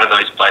out of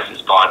those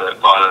places by the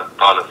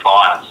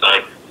fire.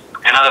 So,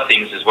 and other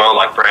things as well,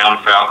 like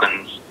brown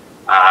falcons,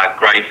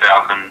 grey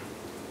falcon.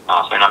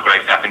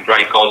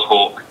 Grey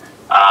goshawk,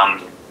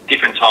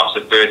 different types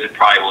of birds of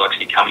prey will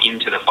actually come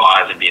into the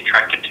fires and be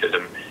attracted to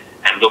them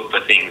and look for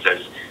things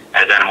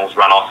as animals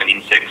run off and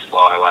insects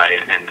fly away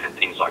and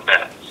things like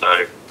that.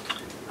 So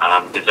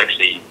there's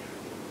actually,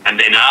 and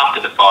then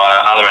after the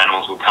fire, other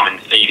animals will come and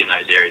feed in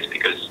those areas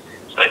because,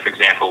 say for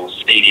example,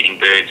 seed-eating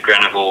birds,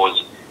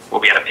 granivores, will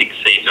be able to pick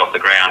seeds off the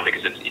ground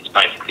because it's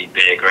basically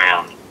bare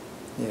ground.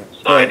 Yeah.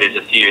 So there's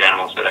a few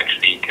animals that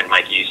actually can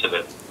make use of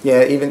it.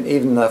 Yeah, even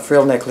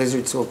frill-neck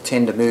lizards will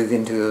tend to move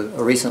into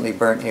a recently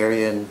burnt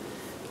area and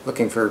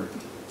looking for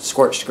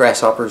scorched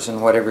grasshoppers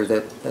and whatever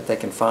that they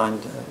can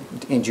find,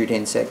 injured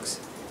insects.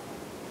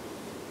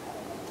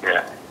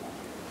 Yeah.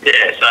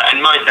 Yeah, so,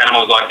 and most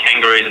animals like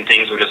kangaroos and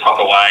things will just hop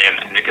away,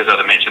 and because as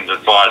I mentioned, the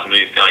fires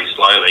move fairly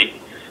slowly,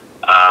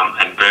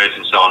 and birds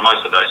and so on,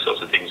 most of those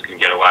sorts of things can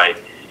get away.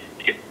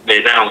 If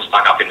there's animals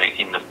stuck up in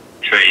the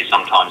trees,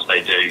 sometimes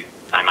they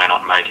may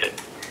not make it.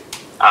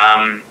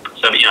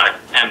 So, you know,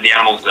 and the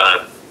animals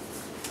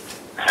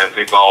have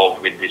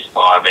evolved with this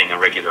fire being a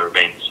regular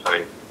event. So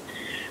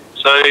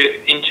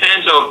in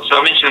terms of, so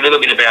I mentioned a little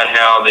bit about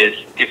how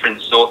there's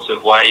different sorts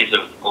of ways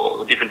of,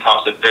 or different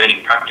types of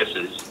burning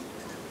practices.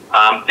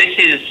 This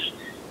is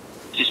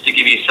just to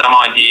give you some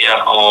idea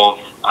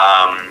of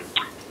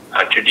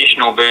a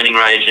traditional burning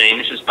regime.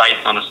 This is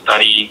based on a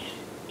study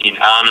in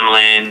Arnhem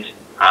Land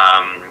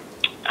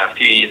a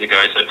few years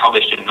ago, so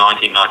published in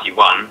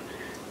 1991.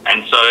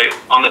 And so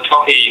on the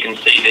top here you can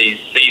see these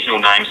seasonal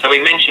names. So we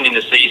mentioned in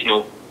the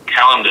seasonal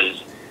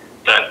calendars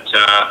that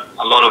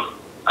a lot of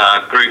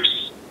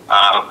groups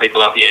of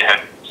people up here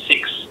have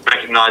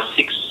recognised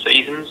 6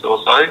 seasons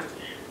or so,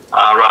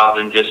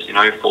 rather than just, you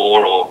know,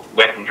 4 or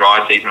wet and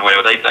dry season or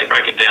whatever. They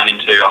break it down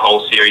into a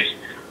whole series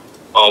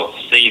of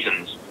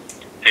seasons.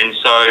 And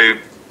so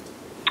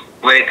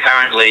we're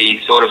currently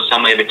sort of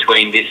somewhere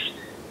between this,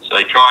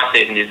 so dry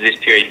season is this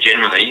period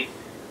generally.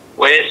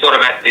 We're sort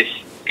of at this,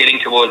 getting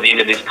towards the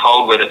end of this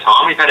cold weather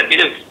time. We've had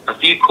a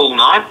few cool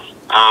nights.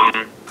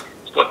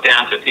 It's got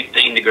down to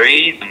 15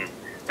 degrees and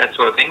that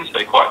sort of thing,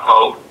 so quite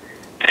cold.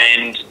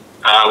 And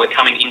we're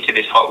coming into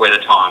this hot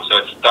weather time, so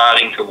it's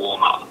starting to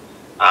warm up.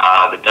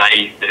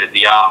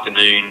 The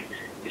afternoon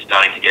is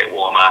starting to get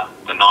warmer.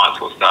 The nights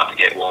will start to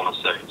get warmer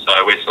soon.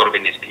 So we're sort of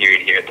in this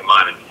period here at the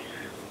moment.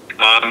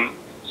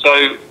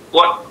 So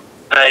what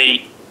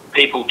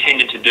people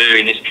tended to do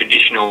in this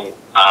traditional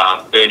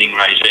burning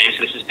regime,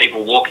 so this is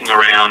people walking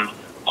around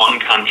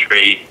on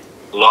country,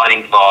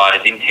 lighting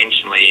fires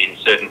intentionally in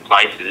certain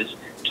places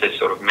to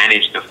sort of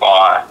manage the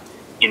fire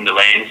in the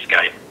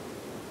landscape.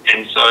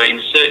 And so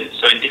in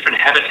different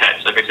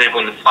habitats, so for example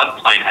in the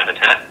floodplain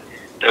habitat,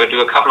 they would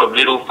do a couple of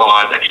little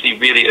fires actually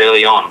really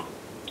early on,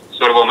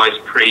 sort of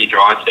almost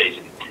pre-dry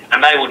season.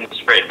 And they wouldn't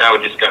spread, they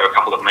would just go a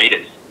couple of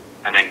metres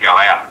and then go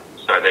out.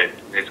 So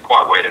it's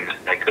quite wet and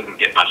they couldn't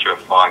get much of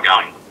a fire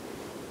going.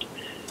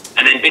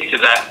 And then bits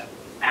of that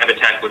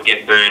habitat would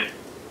get burnt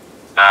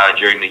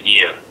during the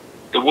year.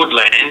 The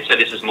woodland, so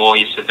this is more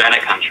your savanna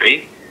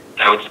country,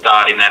 they would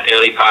start in that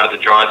early part of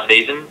the dry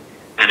season,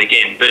 and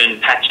again burn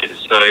patches.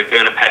 So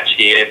burn a patch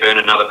here, burn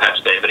another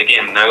patch there, but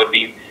again they would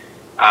be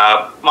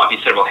might be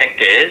several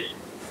hectares,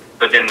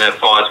 but then the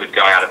fires would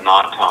go out at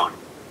night time.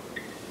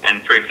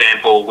 And for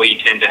example, we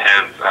tend to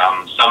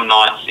have some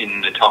nights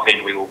in the top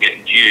end we will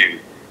get dew,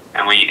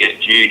 and when you get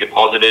dew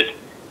deposited,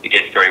 it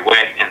gets very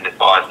wet and the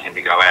fires tend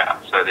to go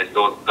out. So there's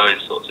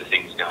those sorts of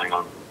things going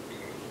on.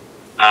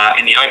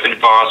 In the open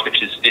forest,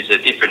 which is a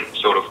different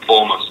sort of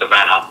form of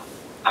savanna,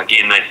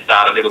 again, they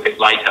start a little bit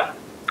later.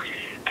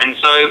 And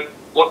so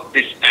what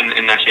this,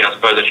 and actually I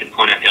suppose I should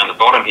point out down the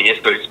bottom here,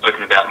 so we've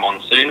spoken about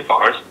monsoon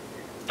forests.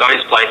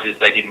 Those places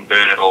they didn't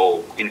burn at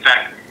all. In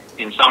fact,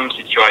 in some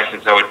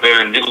situations they would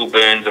burn little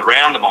burns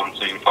around the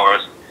monsoon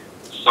forest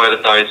so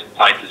that those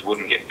places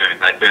wouldn't get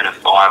burned. They'd burn a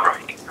fire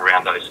break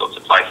around those sorts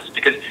of places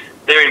because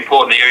they're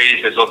important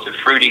areas. There's lots of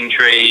fruiting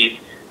trees,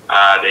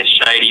 there's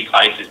shady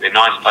places, they're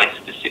nice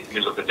places to sit in the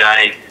middle of the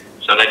day,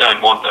 so they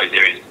don't want those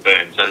areas to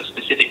burn. So there's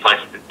specific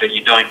places that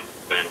you don't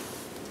burn.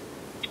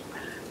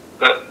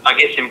 But I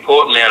guess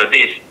importantly out of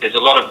this, there's a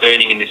lot of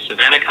burning in this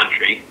savanna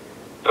country,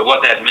 but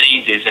what that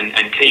means is, and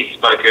Keith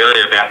spoke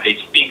earlier about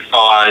these big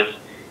fires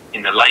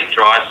in the late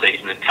dry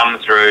season that come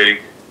through,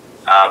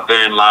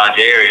 burn large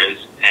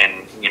areas,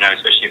 and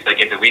especially if they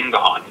get the wind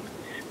behind them.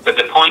 But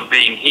the point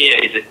being here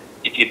is that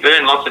if you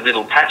burn lots of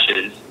little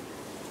patches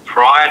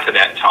prior to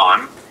that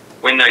time,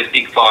 when those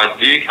big fires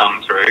do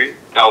come through,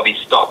 they'll be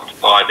stopped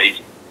by these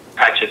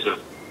patches of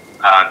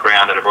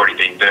ground that have already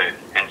been burned.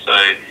 And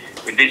so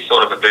with this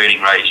sort of a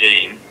burning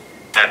regime,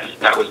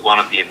 that was one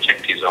of the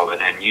objectives of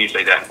it, and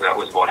usually that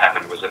was what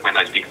happened, was that when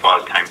those big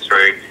fires came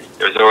through,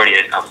 there was already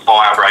a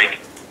fire break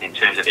in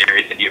terms of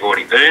areas that you've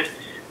already burned,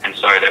 and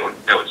so that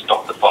would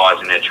stop the fires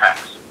in their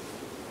tracks.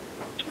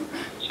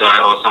 So,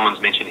 or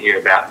someone's mentioned here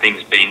about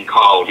things being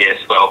cold.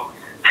 Yes, well,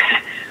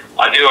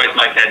 I do always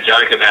make that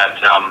joke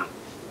about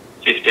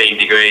 15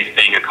 degrees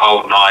being a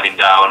cold night in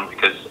Darwin,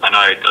 because I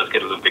know it does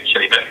get a little bit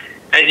chilly, but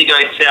as you go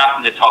south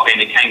in the top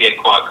end, it can get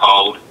quite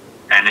cold.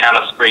 And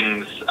Alice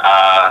Springs,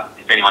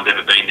 if anyone's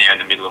ever been there in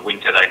the middle of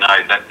winter, they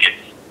know that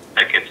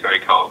gets very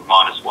cold,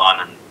 -1,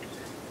 and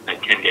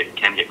it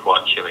can get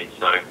quite chilly.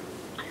 So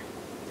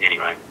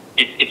anyway,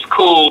 it's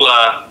cool.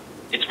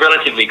 It's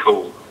relatively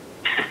cool.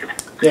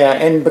 Yeah,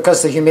 and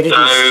because the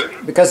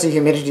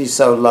humidity is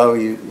so low,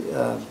 you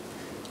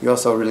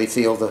also really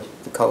feel the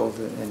cold,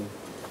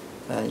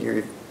 and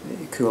you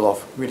cool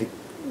off really.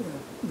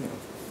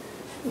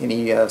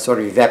 Any sort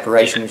of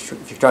evaporation, if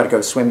you try to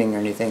go swimming or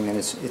anything,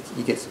 then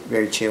you get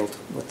very chilled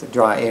with the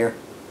dry air.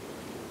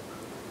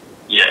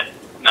 Yeah,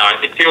 no,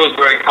 it feels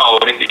very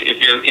cold.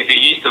 If you're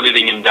used to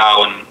living in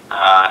Darwin,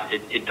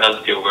 it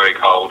does feel very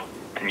cold,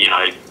 and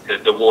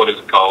the water's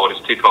cold.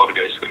 It's too cold to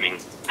go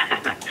swimming,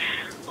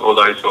 all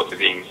those sorts of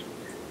things.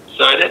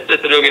 So that's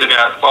just a little bit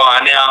about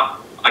fire. Now,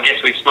 I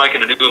guess we've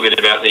spoken a little bit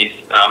about these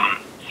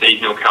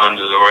seasonal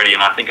calendars already,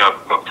 and I think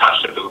I've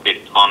touched a little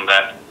bit on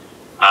that.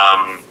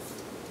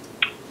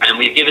 And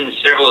we've given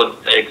several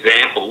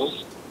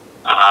examples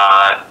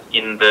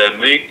in the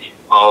MOOC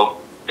of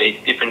these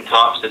different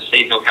types of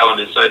seasonal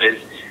calendars. So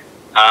there's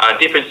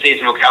different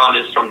seasonal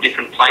calendars from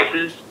different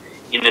places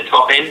in the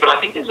top end, but I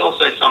think there's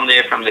also some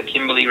there from the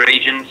Kimberley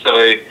region.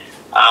 So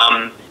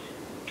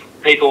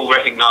people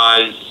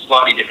recognise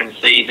slightly different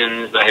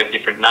seasons. They have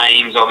different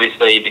names,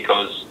 obviously,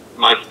 because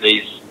most of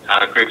these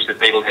groups of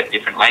people have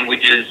different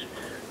languages.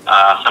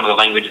 Some of the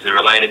languages are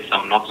related,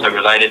 some not so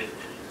related.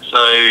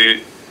 So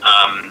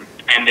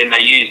and then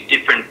they use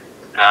different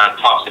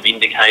types of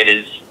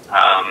indicators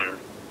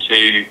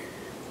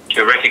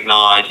to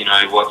recognise,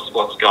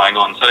 what's going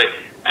on. So,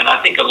 and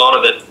I think a lot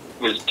of it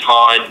was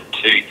tied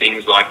to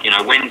things like,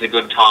 when's a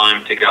good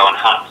time to go and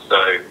hunt?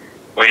 So,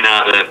 when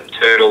are the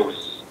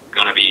turtles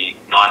going to be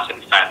nice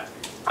and fat?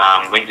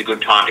 When's a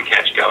good time to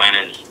catch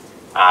goannas?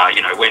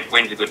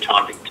 When's a good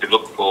time to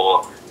look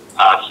for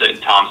certain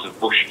types of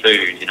bush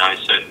food?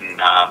 Certain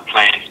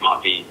plants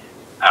might be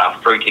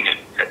fruiting at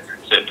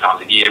certain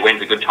times of year.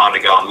 When's a good time to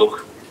go and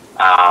look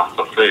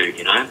for food?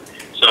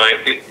 So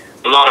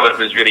a lot of it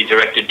was really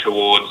directed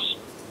towards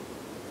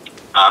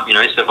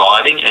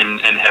surviving and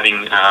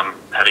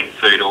having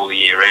food all the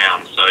year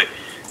round. So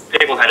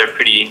people had a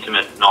pretty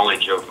intimate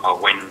knowledge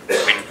of when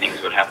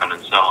things would happen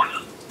and so on.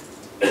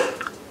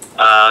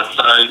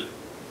 So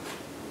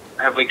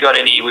have we got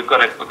any? We've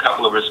got a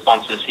couple of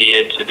responses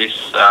here to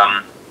this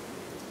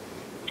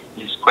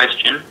this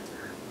question.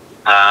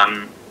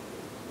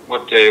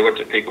 What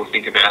do people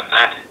think about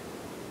that?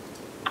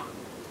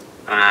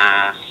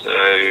 So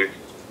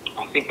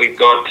I think we've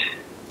got,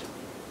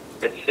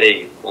 let's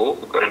see,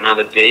 we've got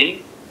another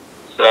D.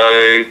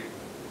 So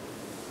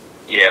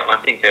yeah, I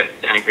think that's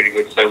sounding pretty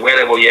good. So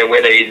weather,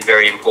 weather is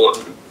very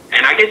important.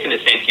 And I guess in a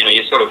sense,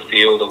 you sort of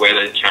feel the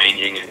weather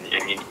changing, and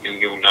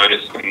you'll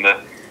notice when the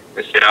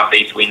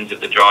southeast winds of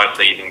the dry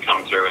season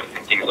come through and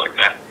things like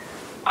that.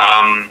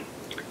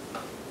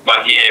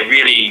 But yeah,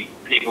 really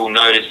people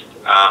noticed,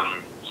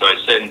 so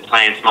certain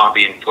plants might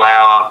be in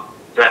flower.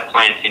 If that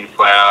plant's in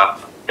flower,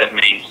 that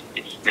means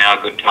it's now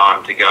a good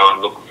time to go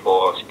and look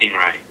for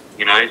stingray,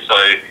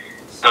 so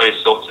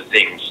those sorts of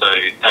things. So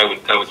they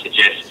would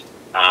suggest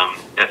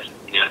that's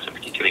it's a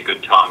particularly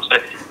good time. So,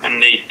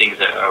 and these things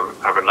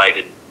are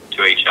related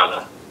to each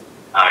other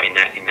in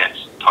that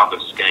type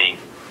of scheme.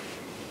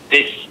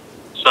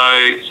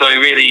 So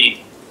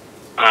really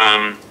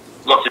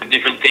lots of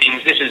different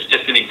things. This is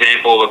just an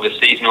example of the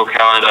seasonal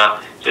calendar.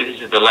 So this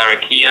is the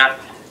Larrakia,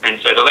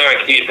 and so the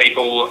Larrakia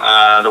people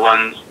are the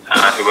ones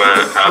who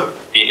are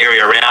the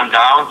area around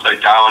Darwin, so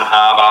Darwin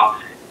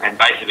Harbour and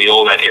basically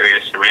all that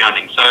area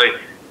surrounding. So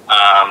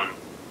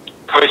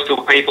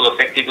coastal people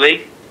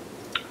effectively,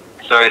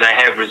 so they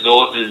have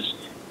resources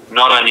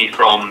not only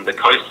from the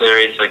coastal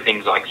areas, so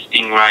things like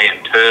stingray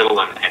and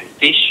turtle and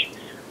fish,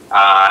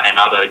 and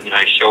other,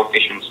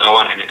 shellfish and so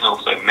on, and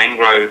also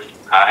mangrove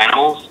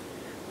animals,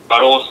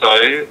 but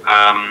also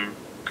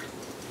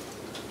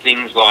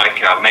things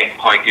like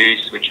magpie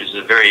goose, which is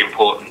a very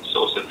important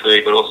source of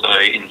food, but also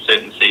in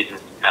certain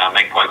seasons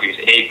magpie goose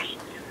eggs.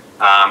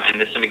 And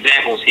there's some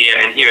examples here,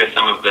 and here are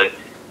some of the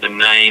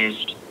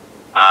names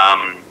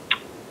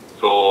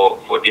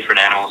for different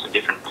animals and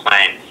different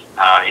plants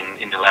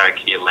in the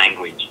Larrakia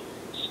language.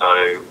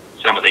 So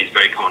some of these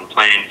very common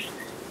plants,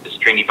 the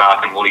stringy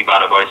bark and woolly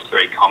bud are both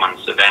very common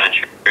savannah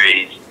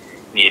trees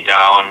near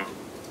Darwin.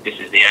 This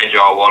is the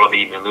agile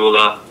wallaby,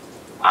 Malula,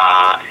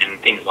 and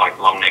things like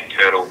long-necked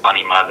turtle,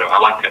 bunny mud. I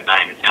like that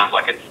name. It sounds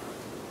like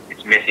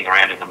it's messing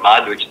around in the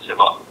mud, which is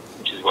what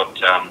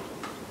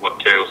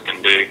turtles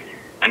can do.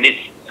 And this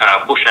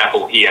bush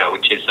apple here,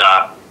 which is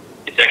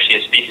it's actually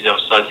a species of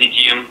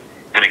Syzygium,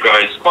 and it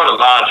grows quite a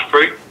large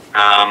fruit,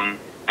 and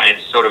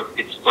it's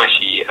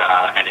fleshy,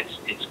 and it's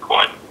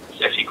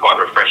actually quite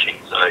refreshing.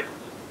 So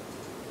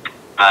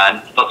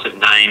lots of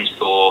names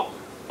for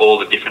all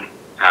the different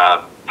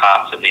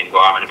parts of the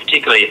environment, and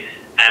particularly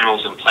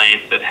animals and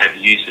plants that have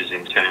uses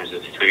in terms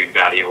of food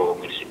value or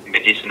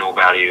medicinal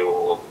value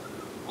or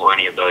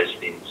any of those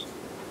things.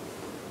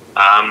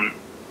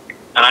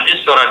 And I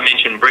just thought I'd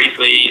mention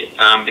briefly,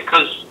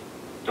 because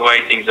the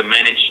way things are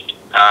managed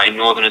in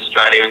Northern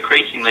Australia,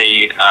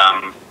 increasingly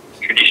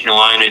traditional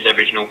owners,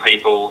 Aboriginal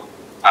people,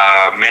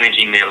 are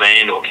managing their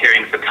land or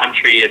caring for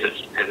country, as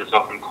it's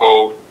often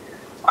called.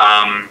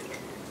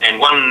 And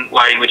one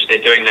way in which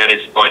they're doing that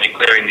is by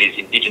declaring these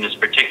Indigenous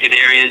protected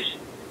areas.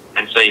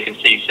 And so you can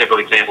see several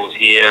examples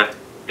here.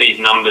 These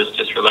numbers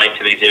just relate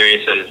to these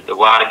areas. So there's the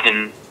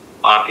Wardakan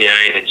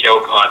IPA, the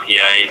Jelk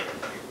IPA.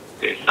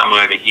 There's some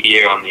over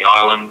here on the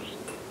islands.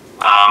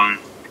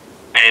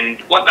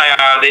 And what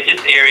they are, they're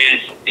just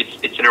areas,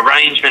 it's an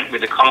arrangement with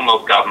the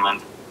Commonwealth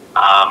Government,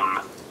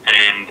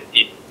 and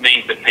it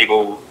means that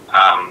people,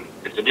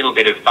 there's a little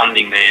bit of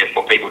funding there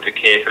for people to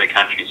care for the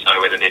country, so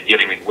whether they're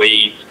dealing with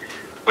weeds,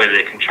 whether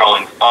they're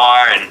controlling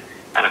fire,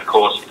 and of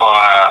course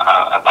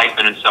fire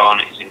abatement and so on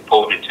is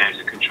important in terms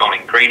of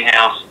controlling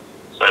greenhouse,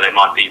 so they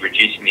might be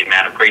reducing the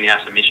amount of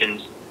greenhouse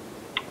emissions,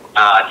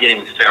 dealing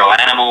with feral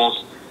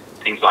animals,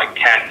 things like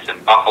cats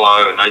and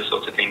buffalo and those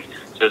sorts of things.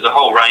 So there's a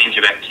whole range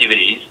of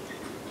activities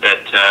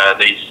that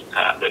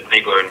that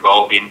people are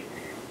involved in.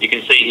 You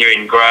can see here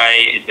in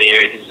grey is the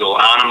area, this is all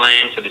Arnhem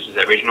land, so this is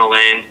Aboriginal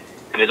land,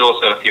 and there's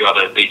also a few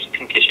other, these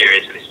pinkish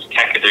areas, so this is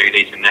Kakadu,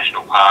 these are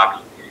national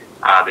parks,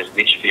 there's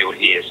Litchfield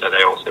here, so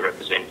they also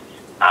represent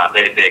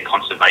their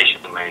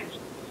conservation lands.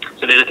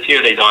 So there's a few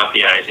of these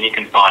IPAs, and you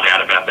can find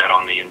out about that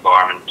on the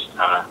environment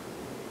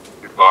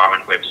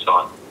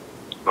website,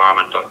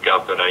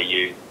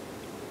 environment.gov.au.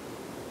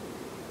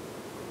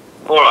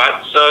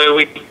 Alright, so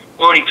we've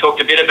already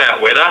talked a bit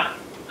about weather.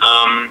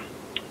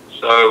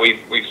 So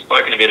we've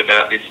spoken a bit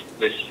about this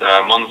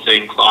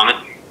monsoon climate,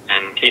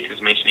 and Keith was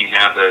mentioning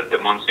how the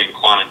monsoon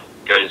climate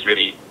goes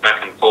really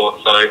back and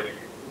forth. So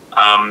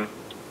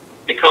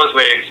because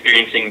we're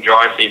experiencing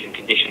dry season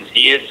conditions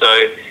here,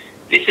 so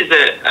this is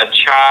a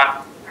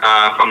chart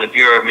from the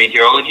Bureau of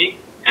Meteorology,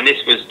 and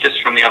this was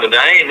just from the other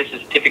day, and this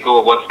is typical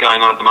of what's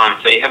going on at the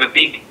moment. So you have a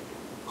big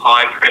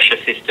high pressure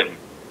system,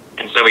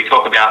 and so we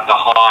talk about the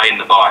high in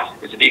the bight.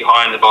 There's a big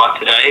high in the bight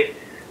today,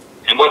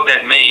 and what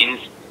that means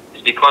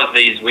is because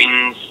these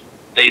winds,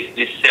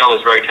 this cell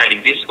is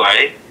rotating this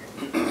way,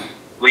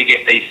 we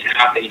get these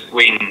southeast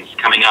winds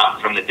coming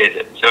up from the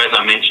desert. So as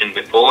I mentioned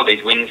before,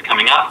 these winds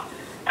coming up,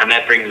 and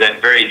that brings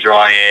that very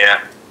dry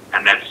air,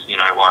 and that's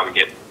why we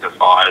get the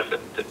fires that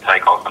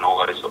take off and all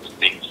those sorts of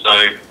things.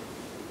 So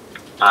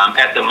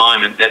at the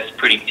moment, that's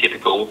pretty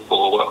typical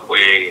for what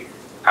we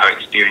are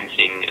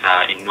experiencing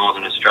in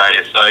Northern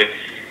Australia. So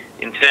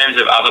in terms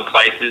of other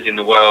places in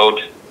the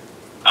world,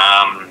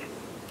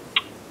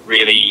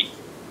 really,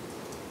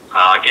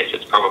 I guess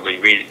it's probably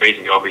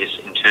reasonably obvious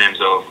in terms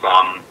of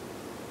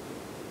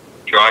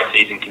dry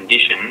season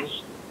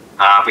conditions.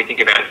 If we think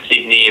about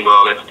Sydney,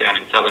 well, that's down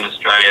in southern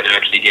Australia. They're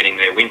actually getting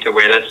their winter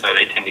weather, so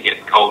they tend to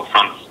get cold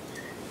fronts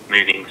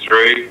moving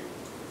through.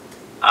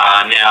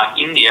 Now,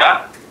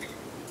 India,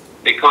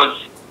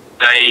 because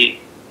they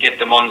get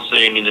the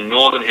monsoon in the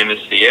northern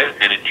hemisphere,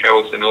 and it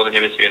travels to the northern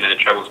hemisphere, and then it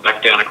travels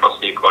back down across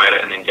the equator,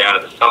 and then down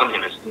to the southern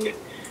hemisphere.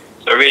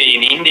 So really,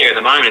 in India at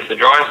the moment, it's the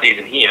dry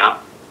season here,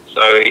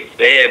 so it's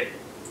their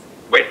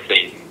wet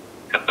season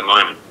at the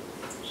moment.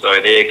 So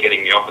they're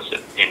getting the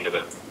opposite end of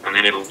it, and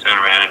then it'll turn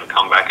around and it'll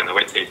come back, and the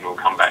wet season will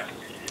come back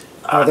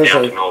down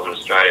to Northern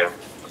Australia.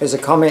 There's a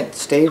comment,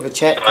 Steve, a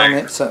chat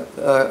comment,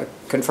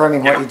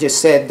 confirming what you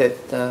just said,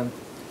 that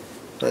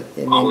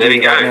in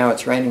India right now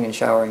it's raining and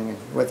showering and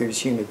the weather is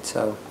humid,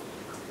 so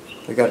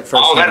we got it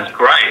first. Oh, that's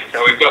great.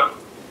 So we've got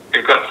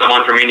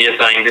someone from India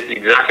saying this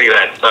exactly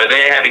that. So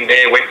they're having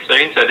their wet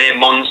soon, so their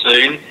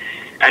monsoon,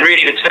 and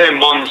really the term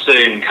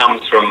monsoon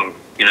comes from,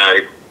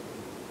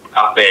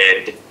 up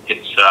there,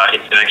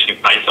 It's actually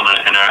based on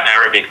an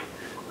Arabic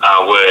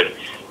word.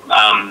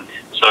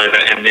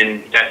 And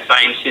then that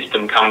same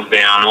system comes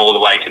down all the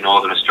way to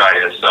northern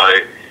Australia. So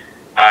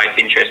it's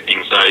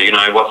interesting. So, you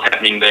know, what's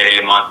happening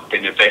there might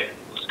then affect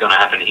what's going to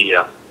happen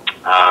here,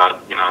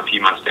 you know, a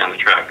few months down the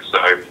track.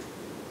 So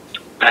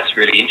that's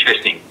really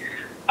interesting.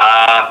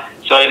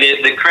 So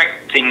the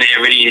correct thing there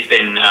really is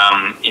then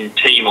in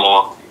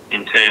Timor,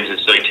 in terms of,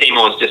 so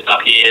Timor is just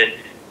up here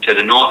to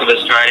the north of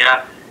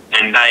Australia,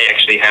 and they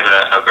actually have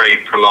a very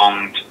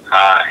prolonged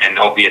and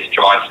obvious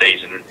dry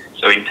season.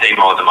 So in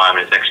Timor at the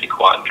moment, it's actually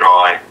quite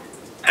dry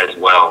as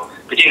well,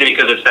 particularly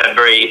because it's that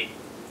very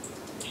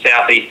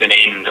southeastern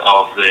end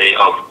of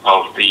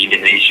the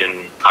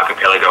Indonesian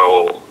archipelago,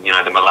 or, you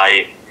know, the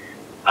Malay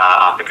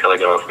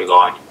archipelago, if we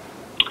like.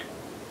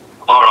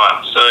 All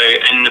right. So,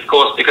 and of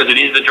course, because it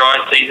is the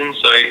dry season,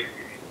 so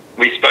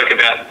we spoke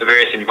about the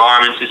various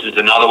environments. This is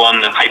another one,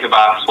 the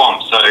paperbark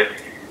swamp. So,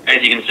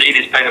 as you can see,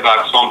 this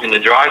paperbark swamp in the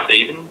dry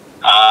season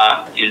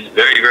is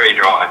very, very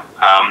dry.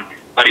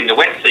 But in the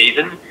wet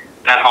season,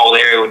 that whole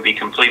area would be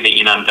completely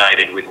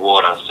inundated with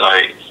water. So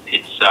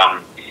it's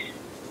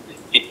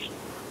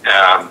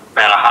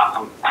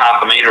about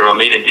half a metre or a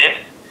metre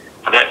depth,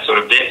 that sort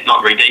of depth,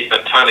 not very deep,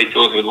 but totally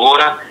filled with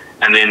water.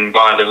 And then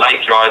by the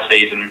late dry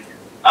season,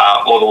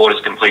 all the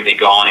water's completely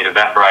gone. It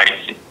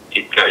evaporates.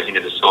 It goes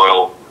into the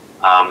soil.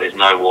 There's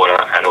no water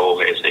at all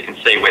there. So you can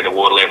see where the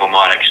water level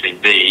might actually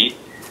be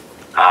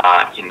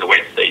in the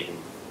wet season.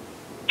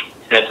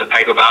 That's a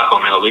paperbark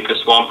or Melaleuca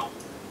swamp.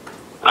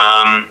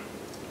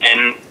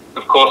 And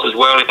of course, as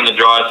well, in the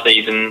dry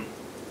season,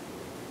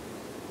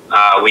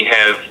 we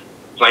have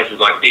places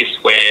like this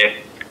where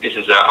this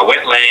is a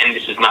wetland.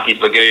 This is Mucky's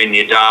Lagoon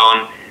near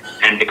Darwin.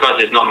 And because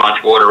there's not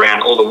much water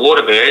around, all the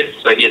water birds,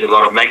 so here's a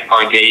lot of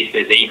magpie geese,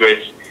 there's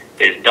egrets,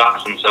 there's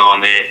ducks and so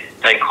on there,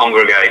 they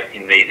congregate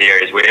in these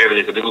areas. Wherever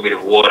there's a little bit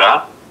of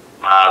water,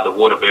 the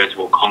water birds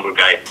will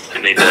congregate.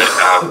 And these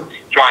are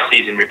dry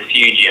season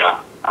refugia,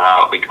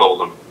 we call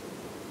them.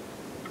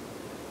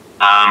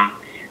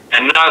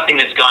 And another thing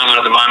that's going on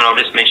at the moment, I'll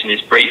just mention this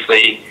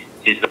briefly,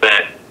 is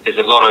that there's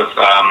a lot of,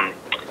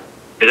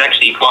 there's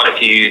actually quite a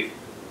few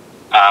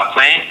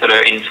plants that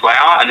are in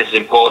flower, and this is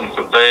important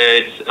for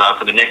birds,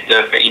 for the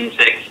nectar, for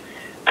insects,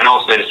 and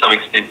also to some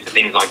extent for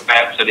things like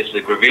bats. So this is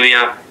a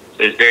grevillea. So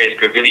there's various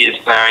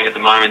grevilleas flowering at the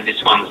moment.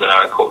 This one's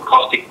called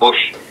caustic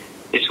bush.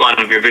 This one,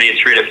 Grevillea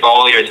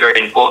tritifolia, is very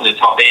important at the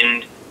top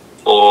end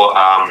for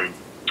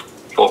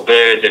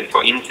birds and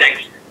for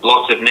insects.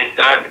 Lots of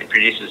nectar. It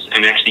produces,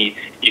 and actually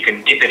you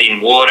can dip it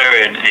in water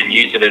and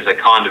use it as a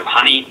kind of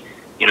honey,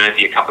 you know, for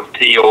your cup of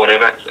tea or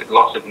whatever. It's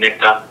lots of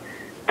nectar.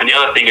 And the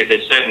other thing is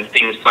there's certain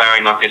things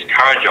flowering like this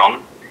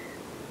currajong.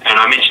 And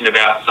I mentioned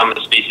about some of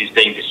the species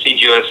being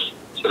deciduous,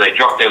 so they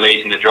drop their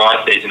leaves in the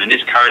dry season. And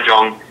this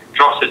currajong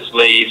drops its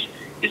leaves,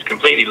 is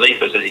completely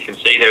leafless, as you can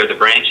see there are the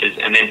branches,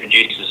 and then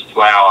produces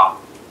flowers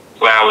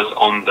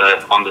on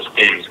the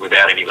stems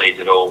without any leaves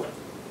at all.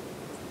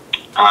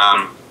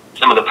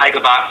 Some of the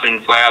paperbarks are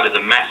in flower. There's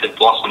a massive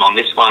blossom on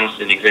this one, as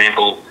an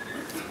example.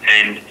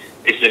 And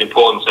this is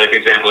important. So, for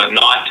example, at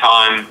night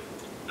time,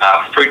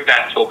 fruit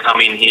bats will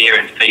come in here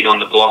and feed on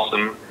the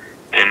blossom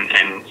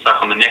and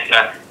suck on the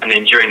nectar. And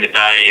then during the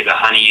day, the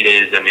honey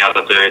eaters and the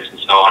other birds and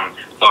so on,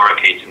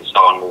 lorikeets and so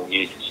on, will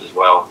use this as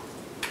well.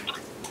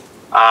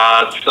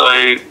 So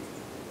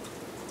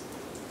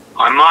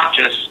I might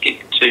just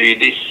skip to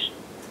this.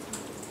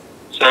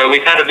 So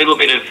we've had a little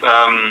bit of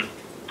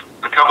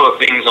a couple of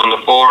things on the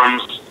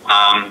forums.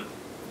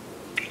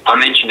 I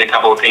mentioned a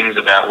couple of things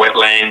about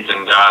wetlands,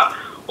 and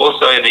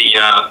also an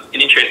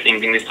interesting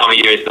thing this time of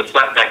year is the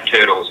flatback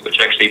turtles, which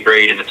actually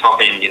breed in the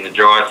top end in the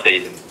dry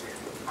season.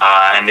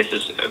 And this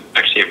is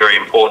actually a very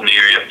important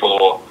area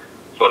for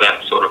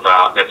that sort of,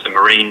 that's a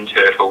marine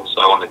turtle,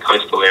 so on the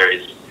coastal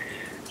areas.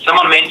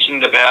 Someone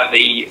mentioned about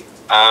the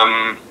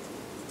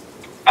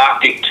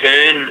Arctic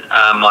tern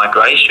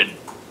migration,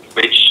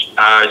 which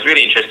is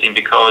really interesting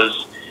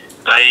because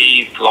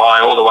they fly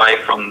all the way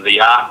from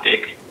the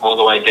Arctic all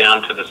the way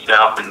down to the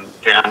south and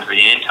down to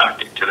the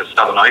Antarctic, to the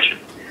Southern Ocean.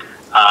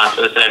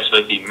 So it's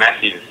absolutely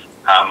massive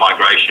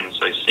migration,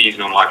 so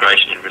seasonal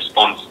migration in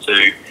response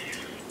to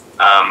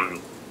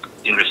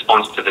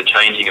the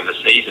changing of the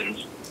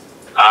seasons.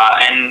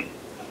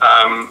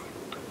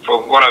 For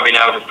what I've been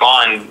able to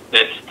find,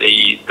 that's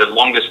the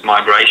longest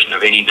migration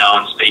of any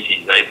known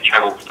species. They've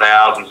travelled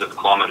thousands of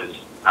kilometres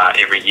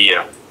every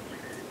year.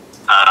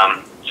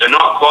 So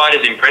not quite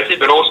as impressive,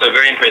 but also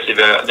very impressive.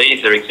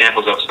 These are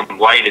examples of some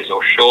waders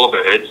or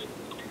shorebirds.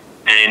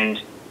 And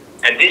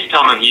at this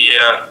time of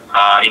year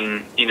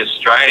in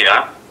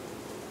Australia,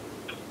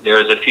 there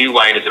is a few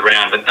waders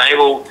around, but they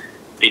will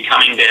be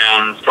coming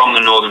down from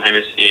the Northern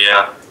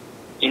Hemisphere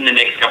in the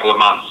next couple of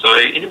months. So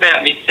in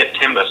about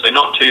mid-September, so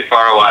not too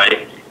far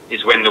away,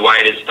 is when the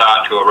waders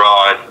start to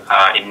arrive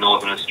in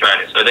Northern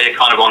Australia. So they're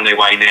kind of on their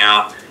way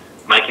now,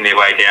 making their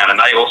way down, and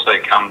they also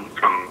come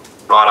from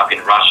right up in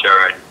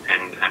Russia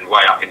and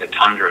way up in the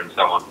tundra and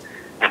so on,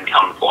 and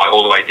come fly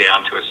all the way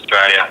down to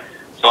Australia,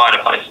 fly to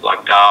places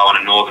like Darwin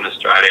and Northern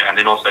Australia, and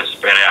then also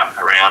spread out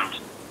around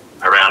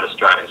around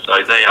Australia.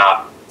 So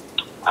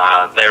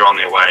they're on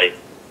their way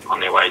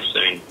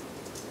soon.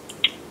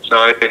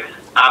 So,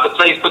 but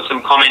please put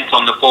some comments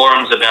on the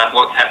forums about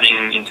what's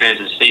happening in terms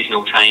of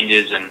seasonal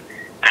changes and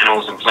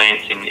animals and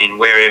plants in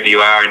wherever you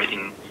are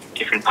in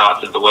different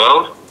parts of the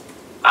world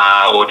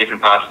or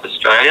different parts of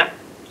Australia.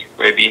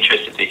 We'd be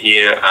interested to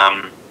hear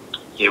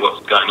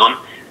what's going on.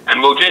 And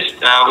we'll just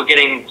we're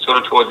getting sort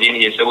of towards the end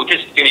here, so we'll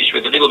just finish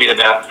with a little bit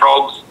about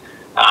frogs.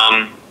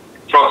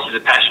 Frogs is a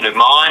passion of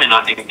mine, and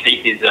I think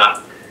Keith is a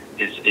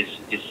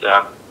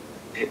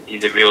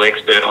real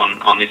expert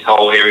on this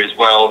whole area as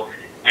well.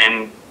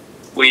 And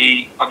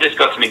I've just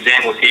got some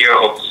examples here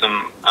of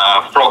some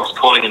frogs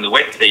calling in the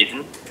wet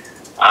season.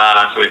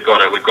 So we've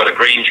got a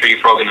green tree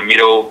frog in the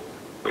middle.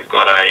 We've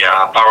got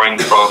a burrowing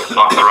frog, a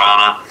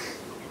cyclorana.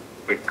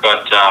 We've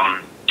got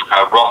a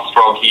Ross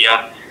frog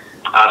here.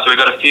 So we've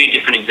got a few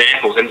different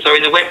examples. And so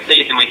in the wet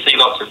season we see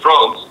lots of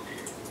frogs.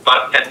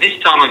 But at this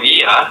time of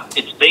year,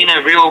 it's been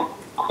a real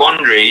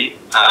quandary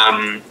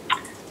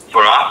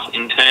for us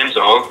in terms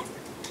of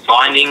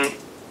finding,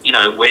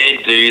 where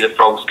do the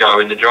frogs go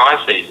in the dry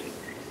season.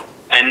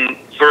 And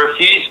for a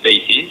few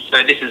species,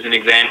 so this is an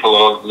example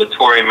of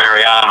Latoria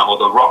mariana, or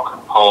the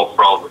rock hole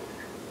frog.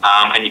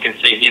 And you can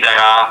see here they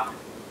are,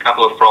 a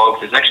couple of frogs.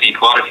 There's actually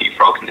quite a few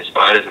frogs in this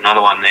photo. There's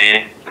another one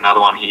there, another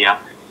one here.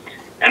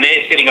 And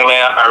they're sitting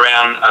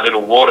around a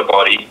little water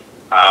body,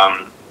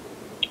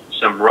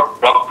 some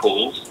rock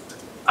pools.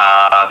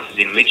 This is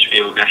in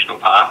Litchfield National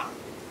Park.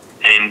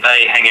 And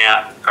they hang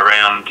out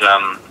around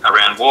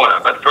water.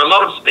 But for a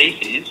lot of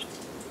species,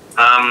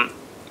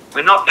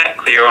 we're not that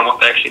clear on what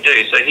they actually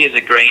do. So here's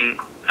a green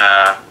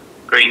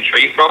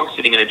tree frog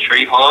sitting in a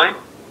tree hollow.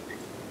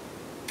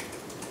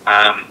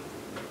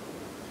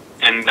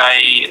 And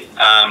they're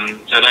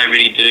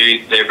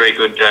very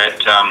good at,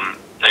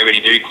 they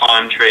really do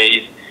climb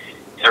trees.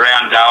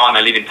 Around Darwin,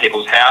 they live in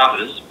people's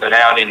houses, but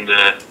out in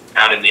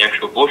the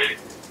actual bush,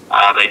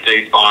 they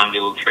do find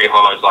little tree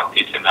hollows like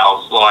this, and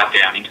they'll slide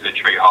down into the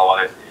tree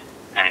hollow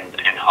and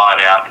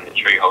hide out in the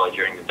tree hollow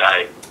during the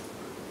day.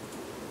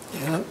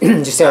 Yeah,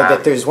 just add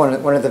that there's one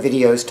of the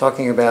videos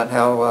talking about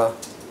how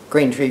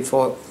green tree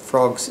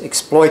frogs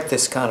exploit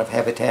this kind of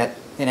habitat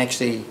and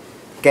actually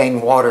gain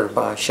water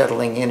by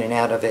shuttling in and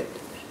out of it.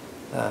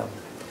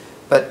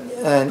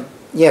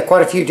 Yeah,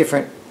 quite a few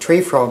different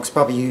tree frogs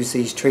probably use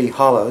these tree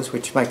hollows,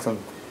 which make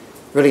them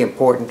really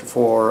important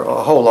for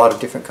a whole lot of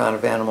different kind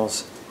of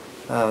animals,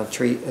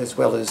 as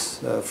well as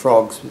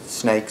frogs,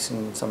 snakes,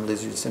 and some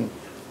lizards, and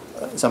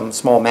some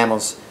small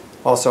mammals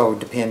also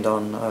depend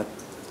on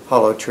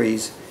hollow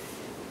trees.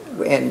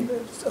 And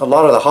a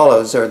lot of the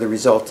hollows are the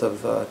result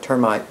of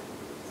termite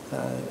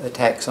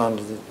attacks on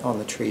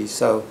the trees.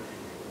 So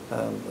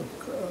a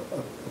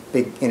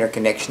big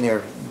interconnection there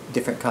of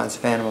different kinds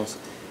of animals.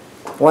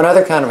 One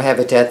other kind of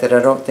habitat that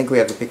I don't think we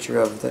have a picture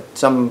of, that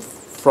some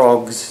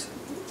frogs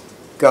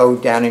go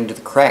down into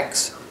the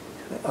cracks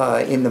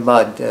in the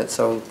mud.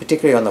 So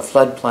particularly on the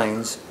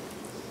floodplains,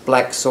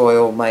 black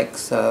soil when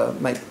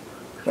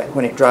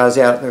it dries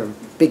out, there are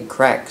big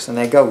cracks, and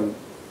they can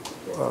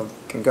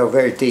go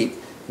very deep.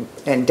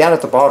 And down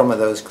at the bottom of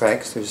those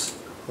cracks, there's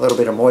a little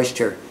bit of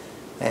moisture,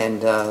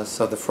 and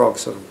so the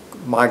frogs sort of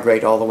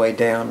migrate all the way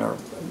down, or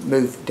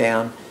move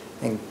down,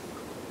 and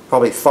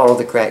probably follow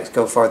the cracks,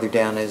 go farther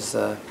down as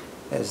the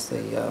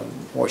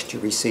moisture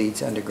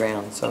recedes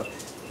underground. So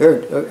there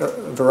are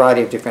a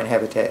variety of different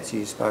habitats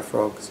used by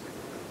frogs.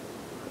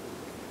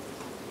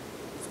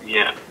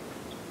 Yeah.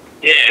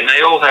 Yeah, and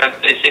they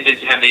seem to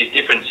have these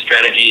different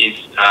strategies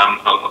of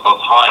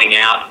hiding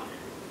out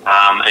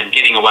and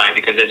getting away,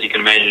 because as you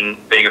can imagine,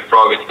 being a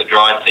frog, it's the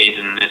dry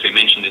season. As we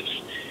mentioned,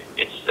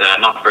 it's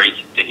not very,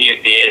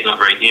 the air is not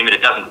very humid.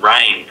 It doesn't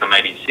rain for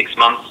maybe 6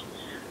 months,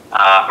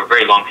 for a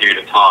very long period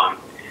of time.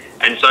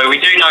 And so we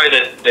do know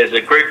that there's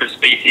a group of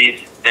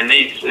species, and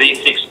these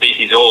 6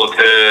 species all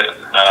occur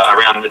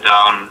around the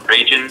Darwin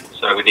region,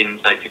 so within,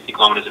 say, 50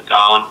 kilometres of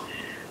Darwin,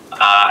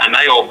 and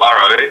they all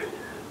burrow.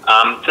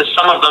 For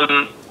some of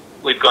them,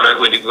 we've got a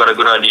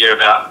good idea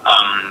about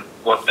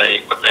what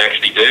they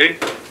actually do,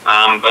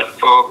 but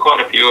for quite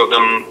a few of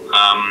them,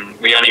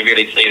 we only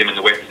really see them in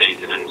the wet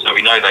season, and so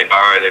we know they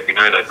burrow. We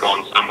know they've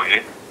gone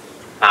somewhere,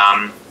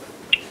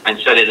 and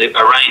so there's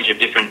a range of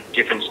different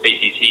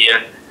species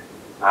here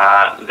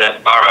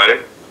that burrow.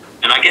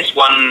 And I guess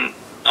one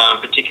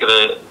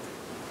particular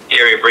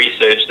area of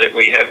research that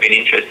we have been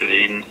interested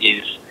in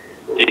is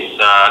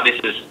this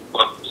is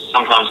what's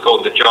sometimes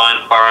called the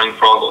giant burrowing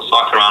frog, or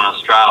Cyclorana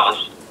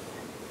australis.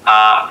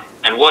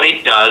 And what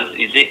it does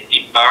is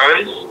it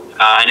burrows,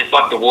 and it's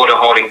like the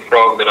water-holding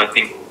frog that I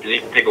think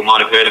people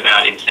might have heard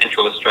about in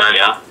Central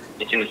Australia.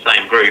 It's in the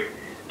same group,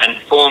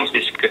 and forms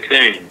this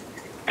cocoon.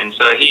 And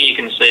so here you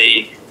can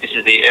see this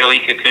is the early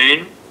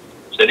cocoon.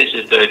 So this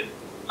is the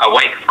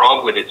awake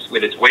frog with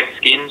its wet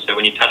skin. So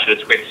when you touch it,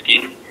 it's wet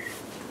skin.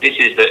 This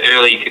is the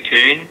early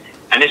cocoon,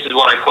 and this is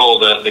what I call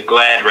the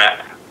glad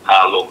wrap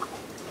look.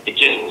 It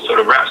just sort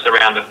of wraps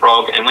around the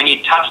frog, and when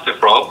you touch the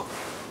frog,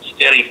 it's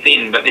fairly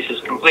thin, but this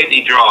is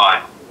completely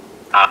dry.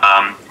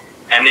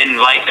 And then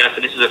later,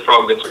 so this is a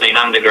frog that's been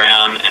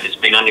underground, and it's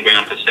been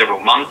underground for several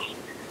months,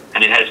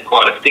 and it has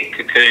quite a thick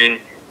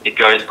cocoon. It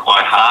goes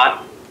quite hard.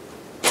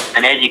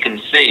 And as you can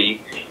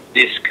see,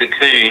 this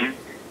cocoon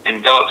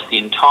envelops the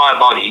entire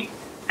body,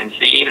 and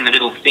see even the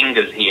little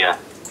fingers here,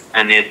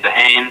 and there's the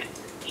hand.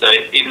 So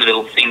even the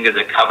little fingers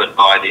are covered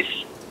by this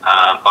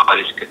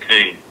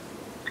cocoon.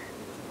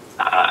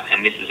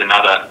 And this is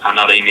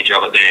another image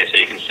of it there, so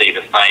you can see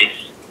the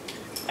face,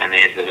 and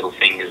there's the little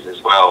fingers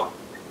as well.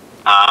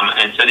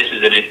 And so this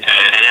is an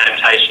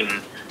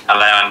adaptation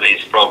allowing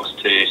these frogs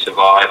to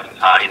survive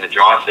in the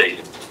dry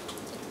season.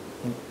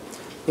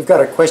 We've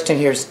got a question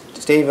here,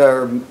 Steve.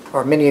 Are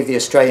many of the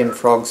Australian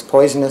frogs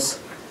poisonous?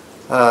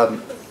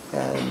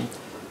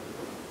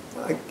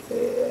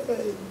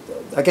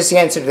 I guess the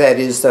answer to that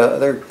is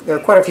there are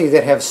quite a few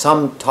that have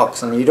some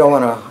toxin. You don't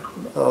want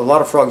to, a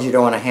lot of frogs you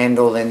don't want to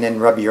handle and then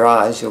rub your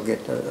eyes. You'll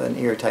get an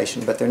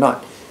irritation, but they're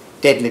not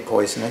deadly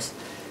poisonous.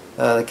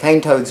 The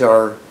cane toads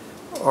have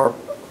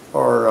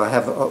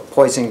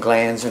poison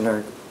glands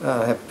and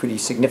have pretty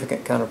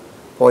significant kind of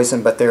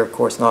poison, but they're of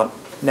course not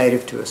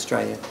native to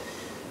Australia.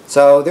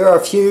 So there are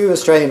a few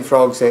Australian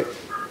frogs that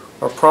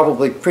are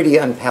probably pretty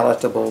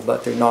unpalatable,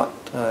 but they're not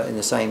in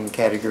the same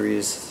category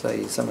as,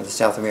 say, some of the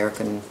South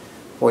American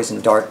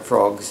poison dart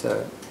frogs,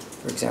 for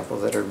example,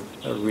 that are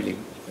really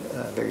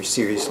very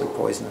seriously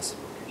poisonous.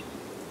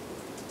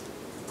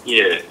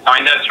 Yeah, I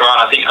mean, that's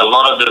right. I think a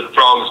lot of the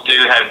frogs do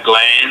have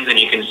glands, and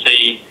you can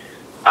see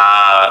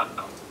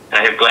they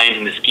have glands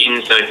in the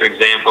skin. So, for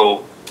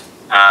example,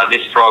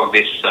 this frog,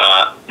 this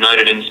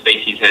Notodon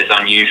species, has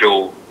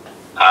unusual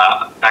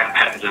back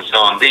patterns and so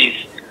on.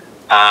 This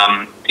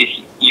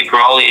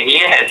Euchrolia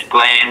here has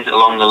glands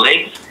along the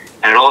legs,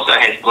 and it also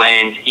has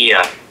glands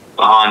here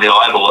behind the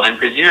eyeball, and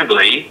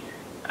presumably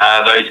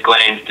those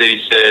glands do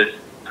serve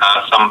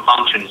some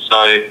function.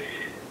 So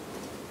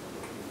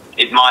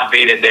it might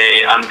be that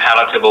they're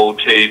unpalatable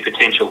to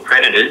potential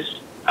predators,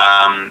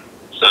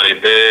 so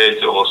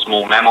birds or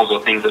small mammals or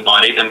things that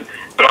might eat them.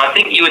 But I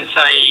think you would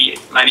say,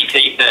 maybe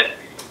Keith, that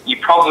you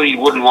probably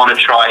wouldn't want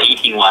to try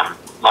eating one.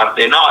 Like,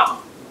 they're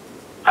not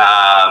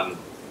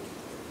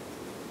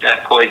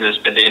that poisonous,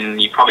 but then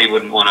you probably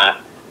wouldn't want to,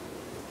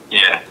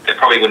 yeah, they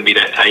probably wouldn't be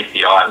that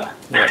tasty either.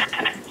 Yeah.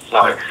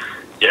 So,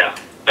 yeah,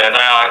 they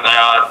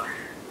are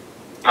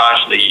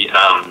partially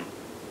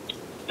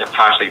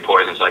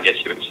poisonous, I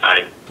guess you would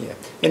say. Yeah,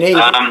 and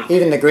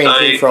even the green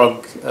tree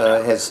frog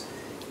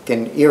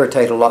can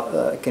irritate a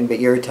lot. Can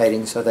be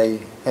irritating. So they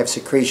have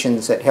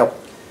secretions that help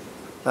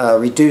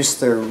reduce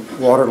their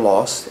water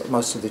loss.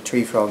 Most of the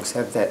tree frogs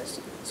have that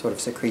sort of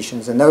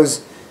secretions, and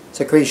those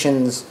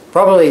secretions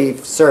probably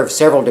serve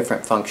several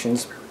different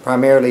functions,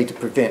 primarily to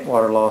prevent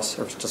water loss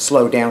or to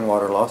slow down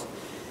water loss.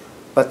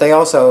 But they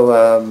also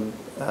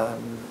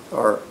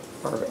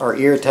are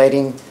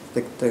irritating.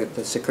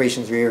 The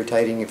secretions are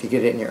irritating. If you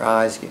get it in your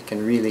eyes, it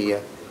can really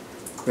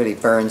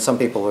burn. Some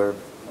people are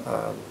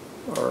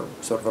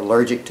sort of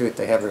allergic to it.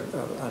 They have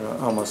an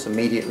almost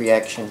immediate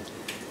reaction,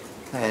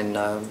 and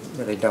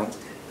really don't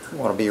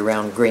want to be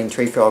around green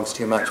tree frogs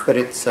too much. But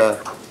it's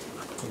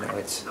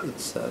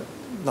it's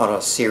not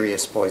a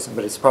serious poison,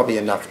 but it's probably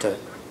enough to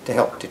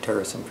help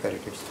deter some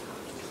predators.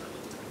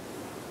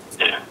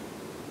 Yeah.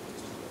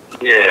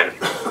 Yeah.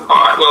 All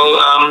right.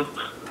 Well,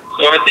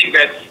 so I think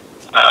that's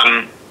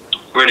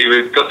really,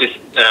 we've got this.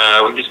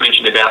 We just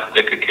mentioned about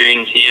the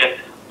cocoons here.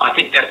 I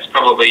think that's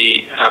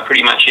probably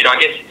pretty much it. I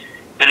guess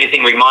the only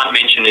thing we might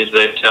mention is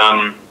that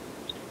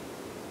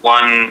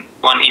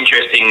one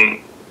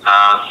interesting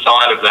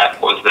side of that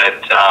was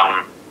that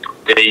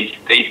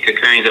these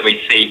cocoons that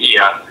we see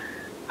here.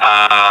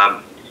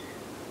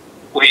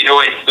 We'd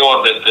always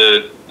thought that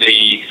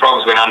the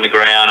frogs went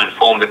underground and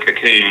formed a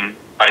cocoon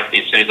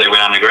basically as soon as they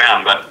went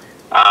underground, but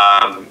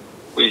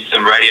with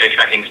some radio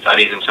tracking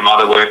studies and some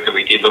other work that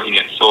we did looking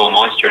at soil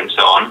moisture and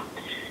so on,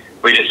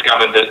 we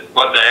discovered that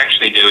what they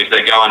actually do is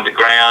they go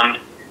underground,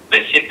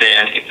 they sit there,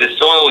 and if the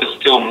soil is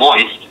still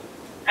moist,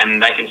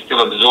 and they can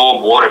still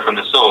absorb water from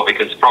the soil,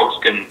 because frogs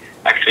can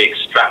actually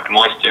extract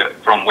moisture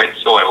from wet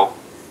soil,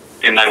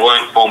 then they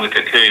won't form the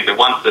cocoon. But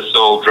once the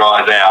soil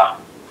dries out,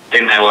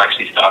 then they will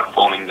actually start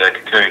forming the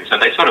cocoon. So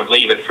they sort of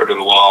leave it for a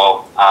little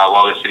while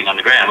they're sitting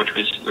underground,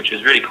 which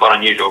was really quite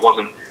unusual. It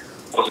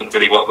wasn't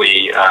really what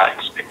we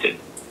expected.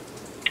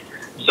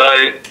 So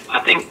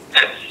I think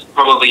that's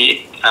probably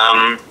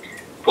it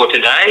for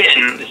today,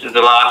 and this is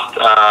the last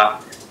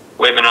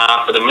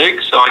webinar for the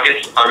MOOC. So I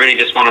guess I really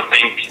just want to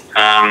thank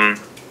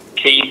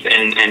Keith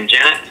and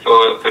Janet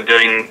for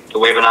doing the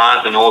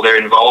webinars and all their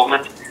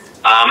involvement.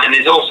 And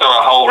there's also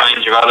a whole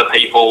range of other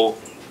people,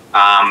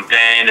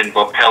 Dan and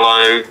Bob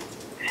Pello,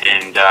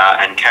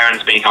 and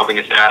Karen's been helping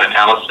us out, and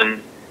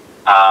Alison,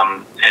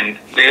 and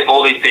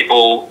all these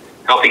people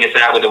helping us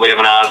out with the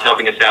webinars,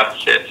 helping us out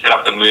set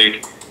up the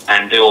MOOC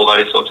and do all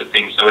those sorts of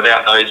things. So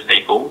without those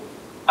people,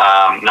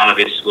 none of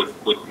this would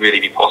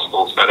really be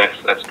possible. So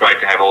that's great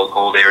to have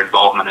all their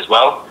involvement as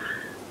well.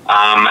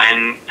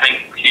 And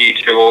thank you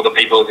to all the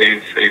people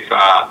who've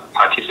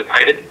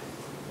participated.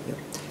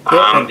 Do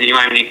you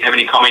have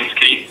any comments,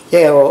 Keith?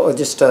 Yeah, well,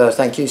 just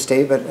thank you,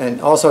 Steve, and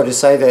also to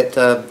say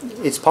that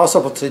it's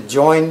possible to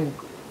join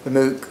the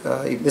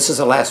MOOC. This is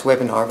the last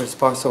webinar, but it's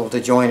possible to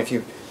join if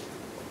you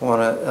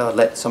want to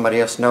let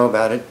somebody else know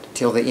about it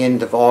till the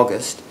end of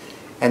August.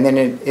 And then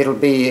it'll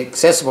be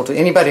accessible to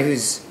anybody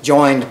who's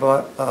joined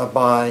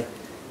by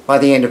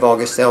the end of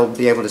August. They'll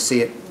be able to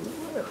see it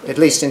at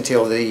least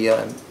until the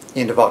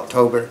end of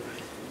October.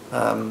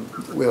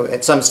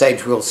 At some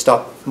stage we'll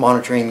stop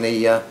monitoring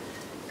the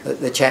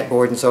chat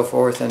board and so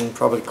forth, and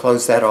probably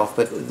close that off.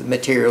 But the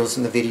materials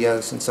and the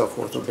videos and so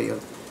forth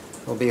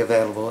will be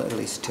available at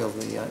least till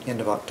the end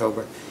of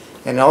October.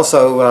 And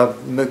also,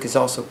 MOOC has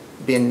also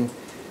been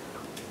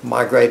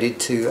migrated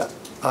to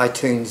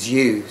iTunes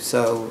U,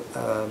 so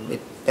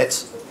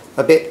that's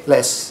a bit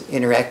less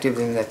interactive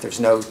in that there's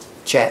no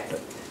chat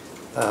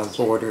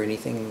board or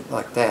anything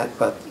like that.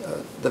 But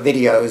the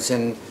videos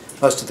and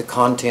most of the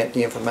content,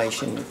 the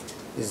information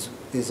is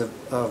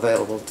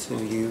available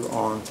to you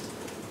on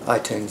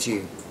iTunes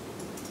U.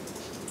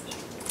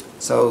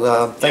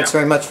 So thanks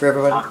very much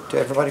to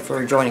everybody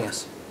for joining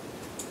us.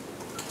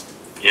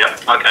 Yeah,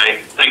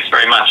 okay. Thanks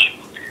very much.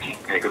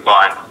 Okay,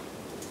 goodbye.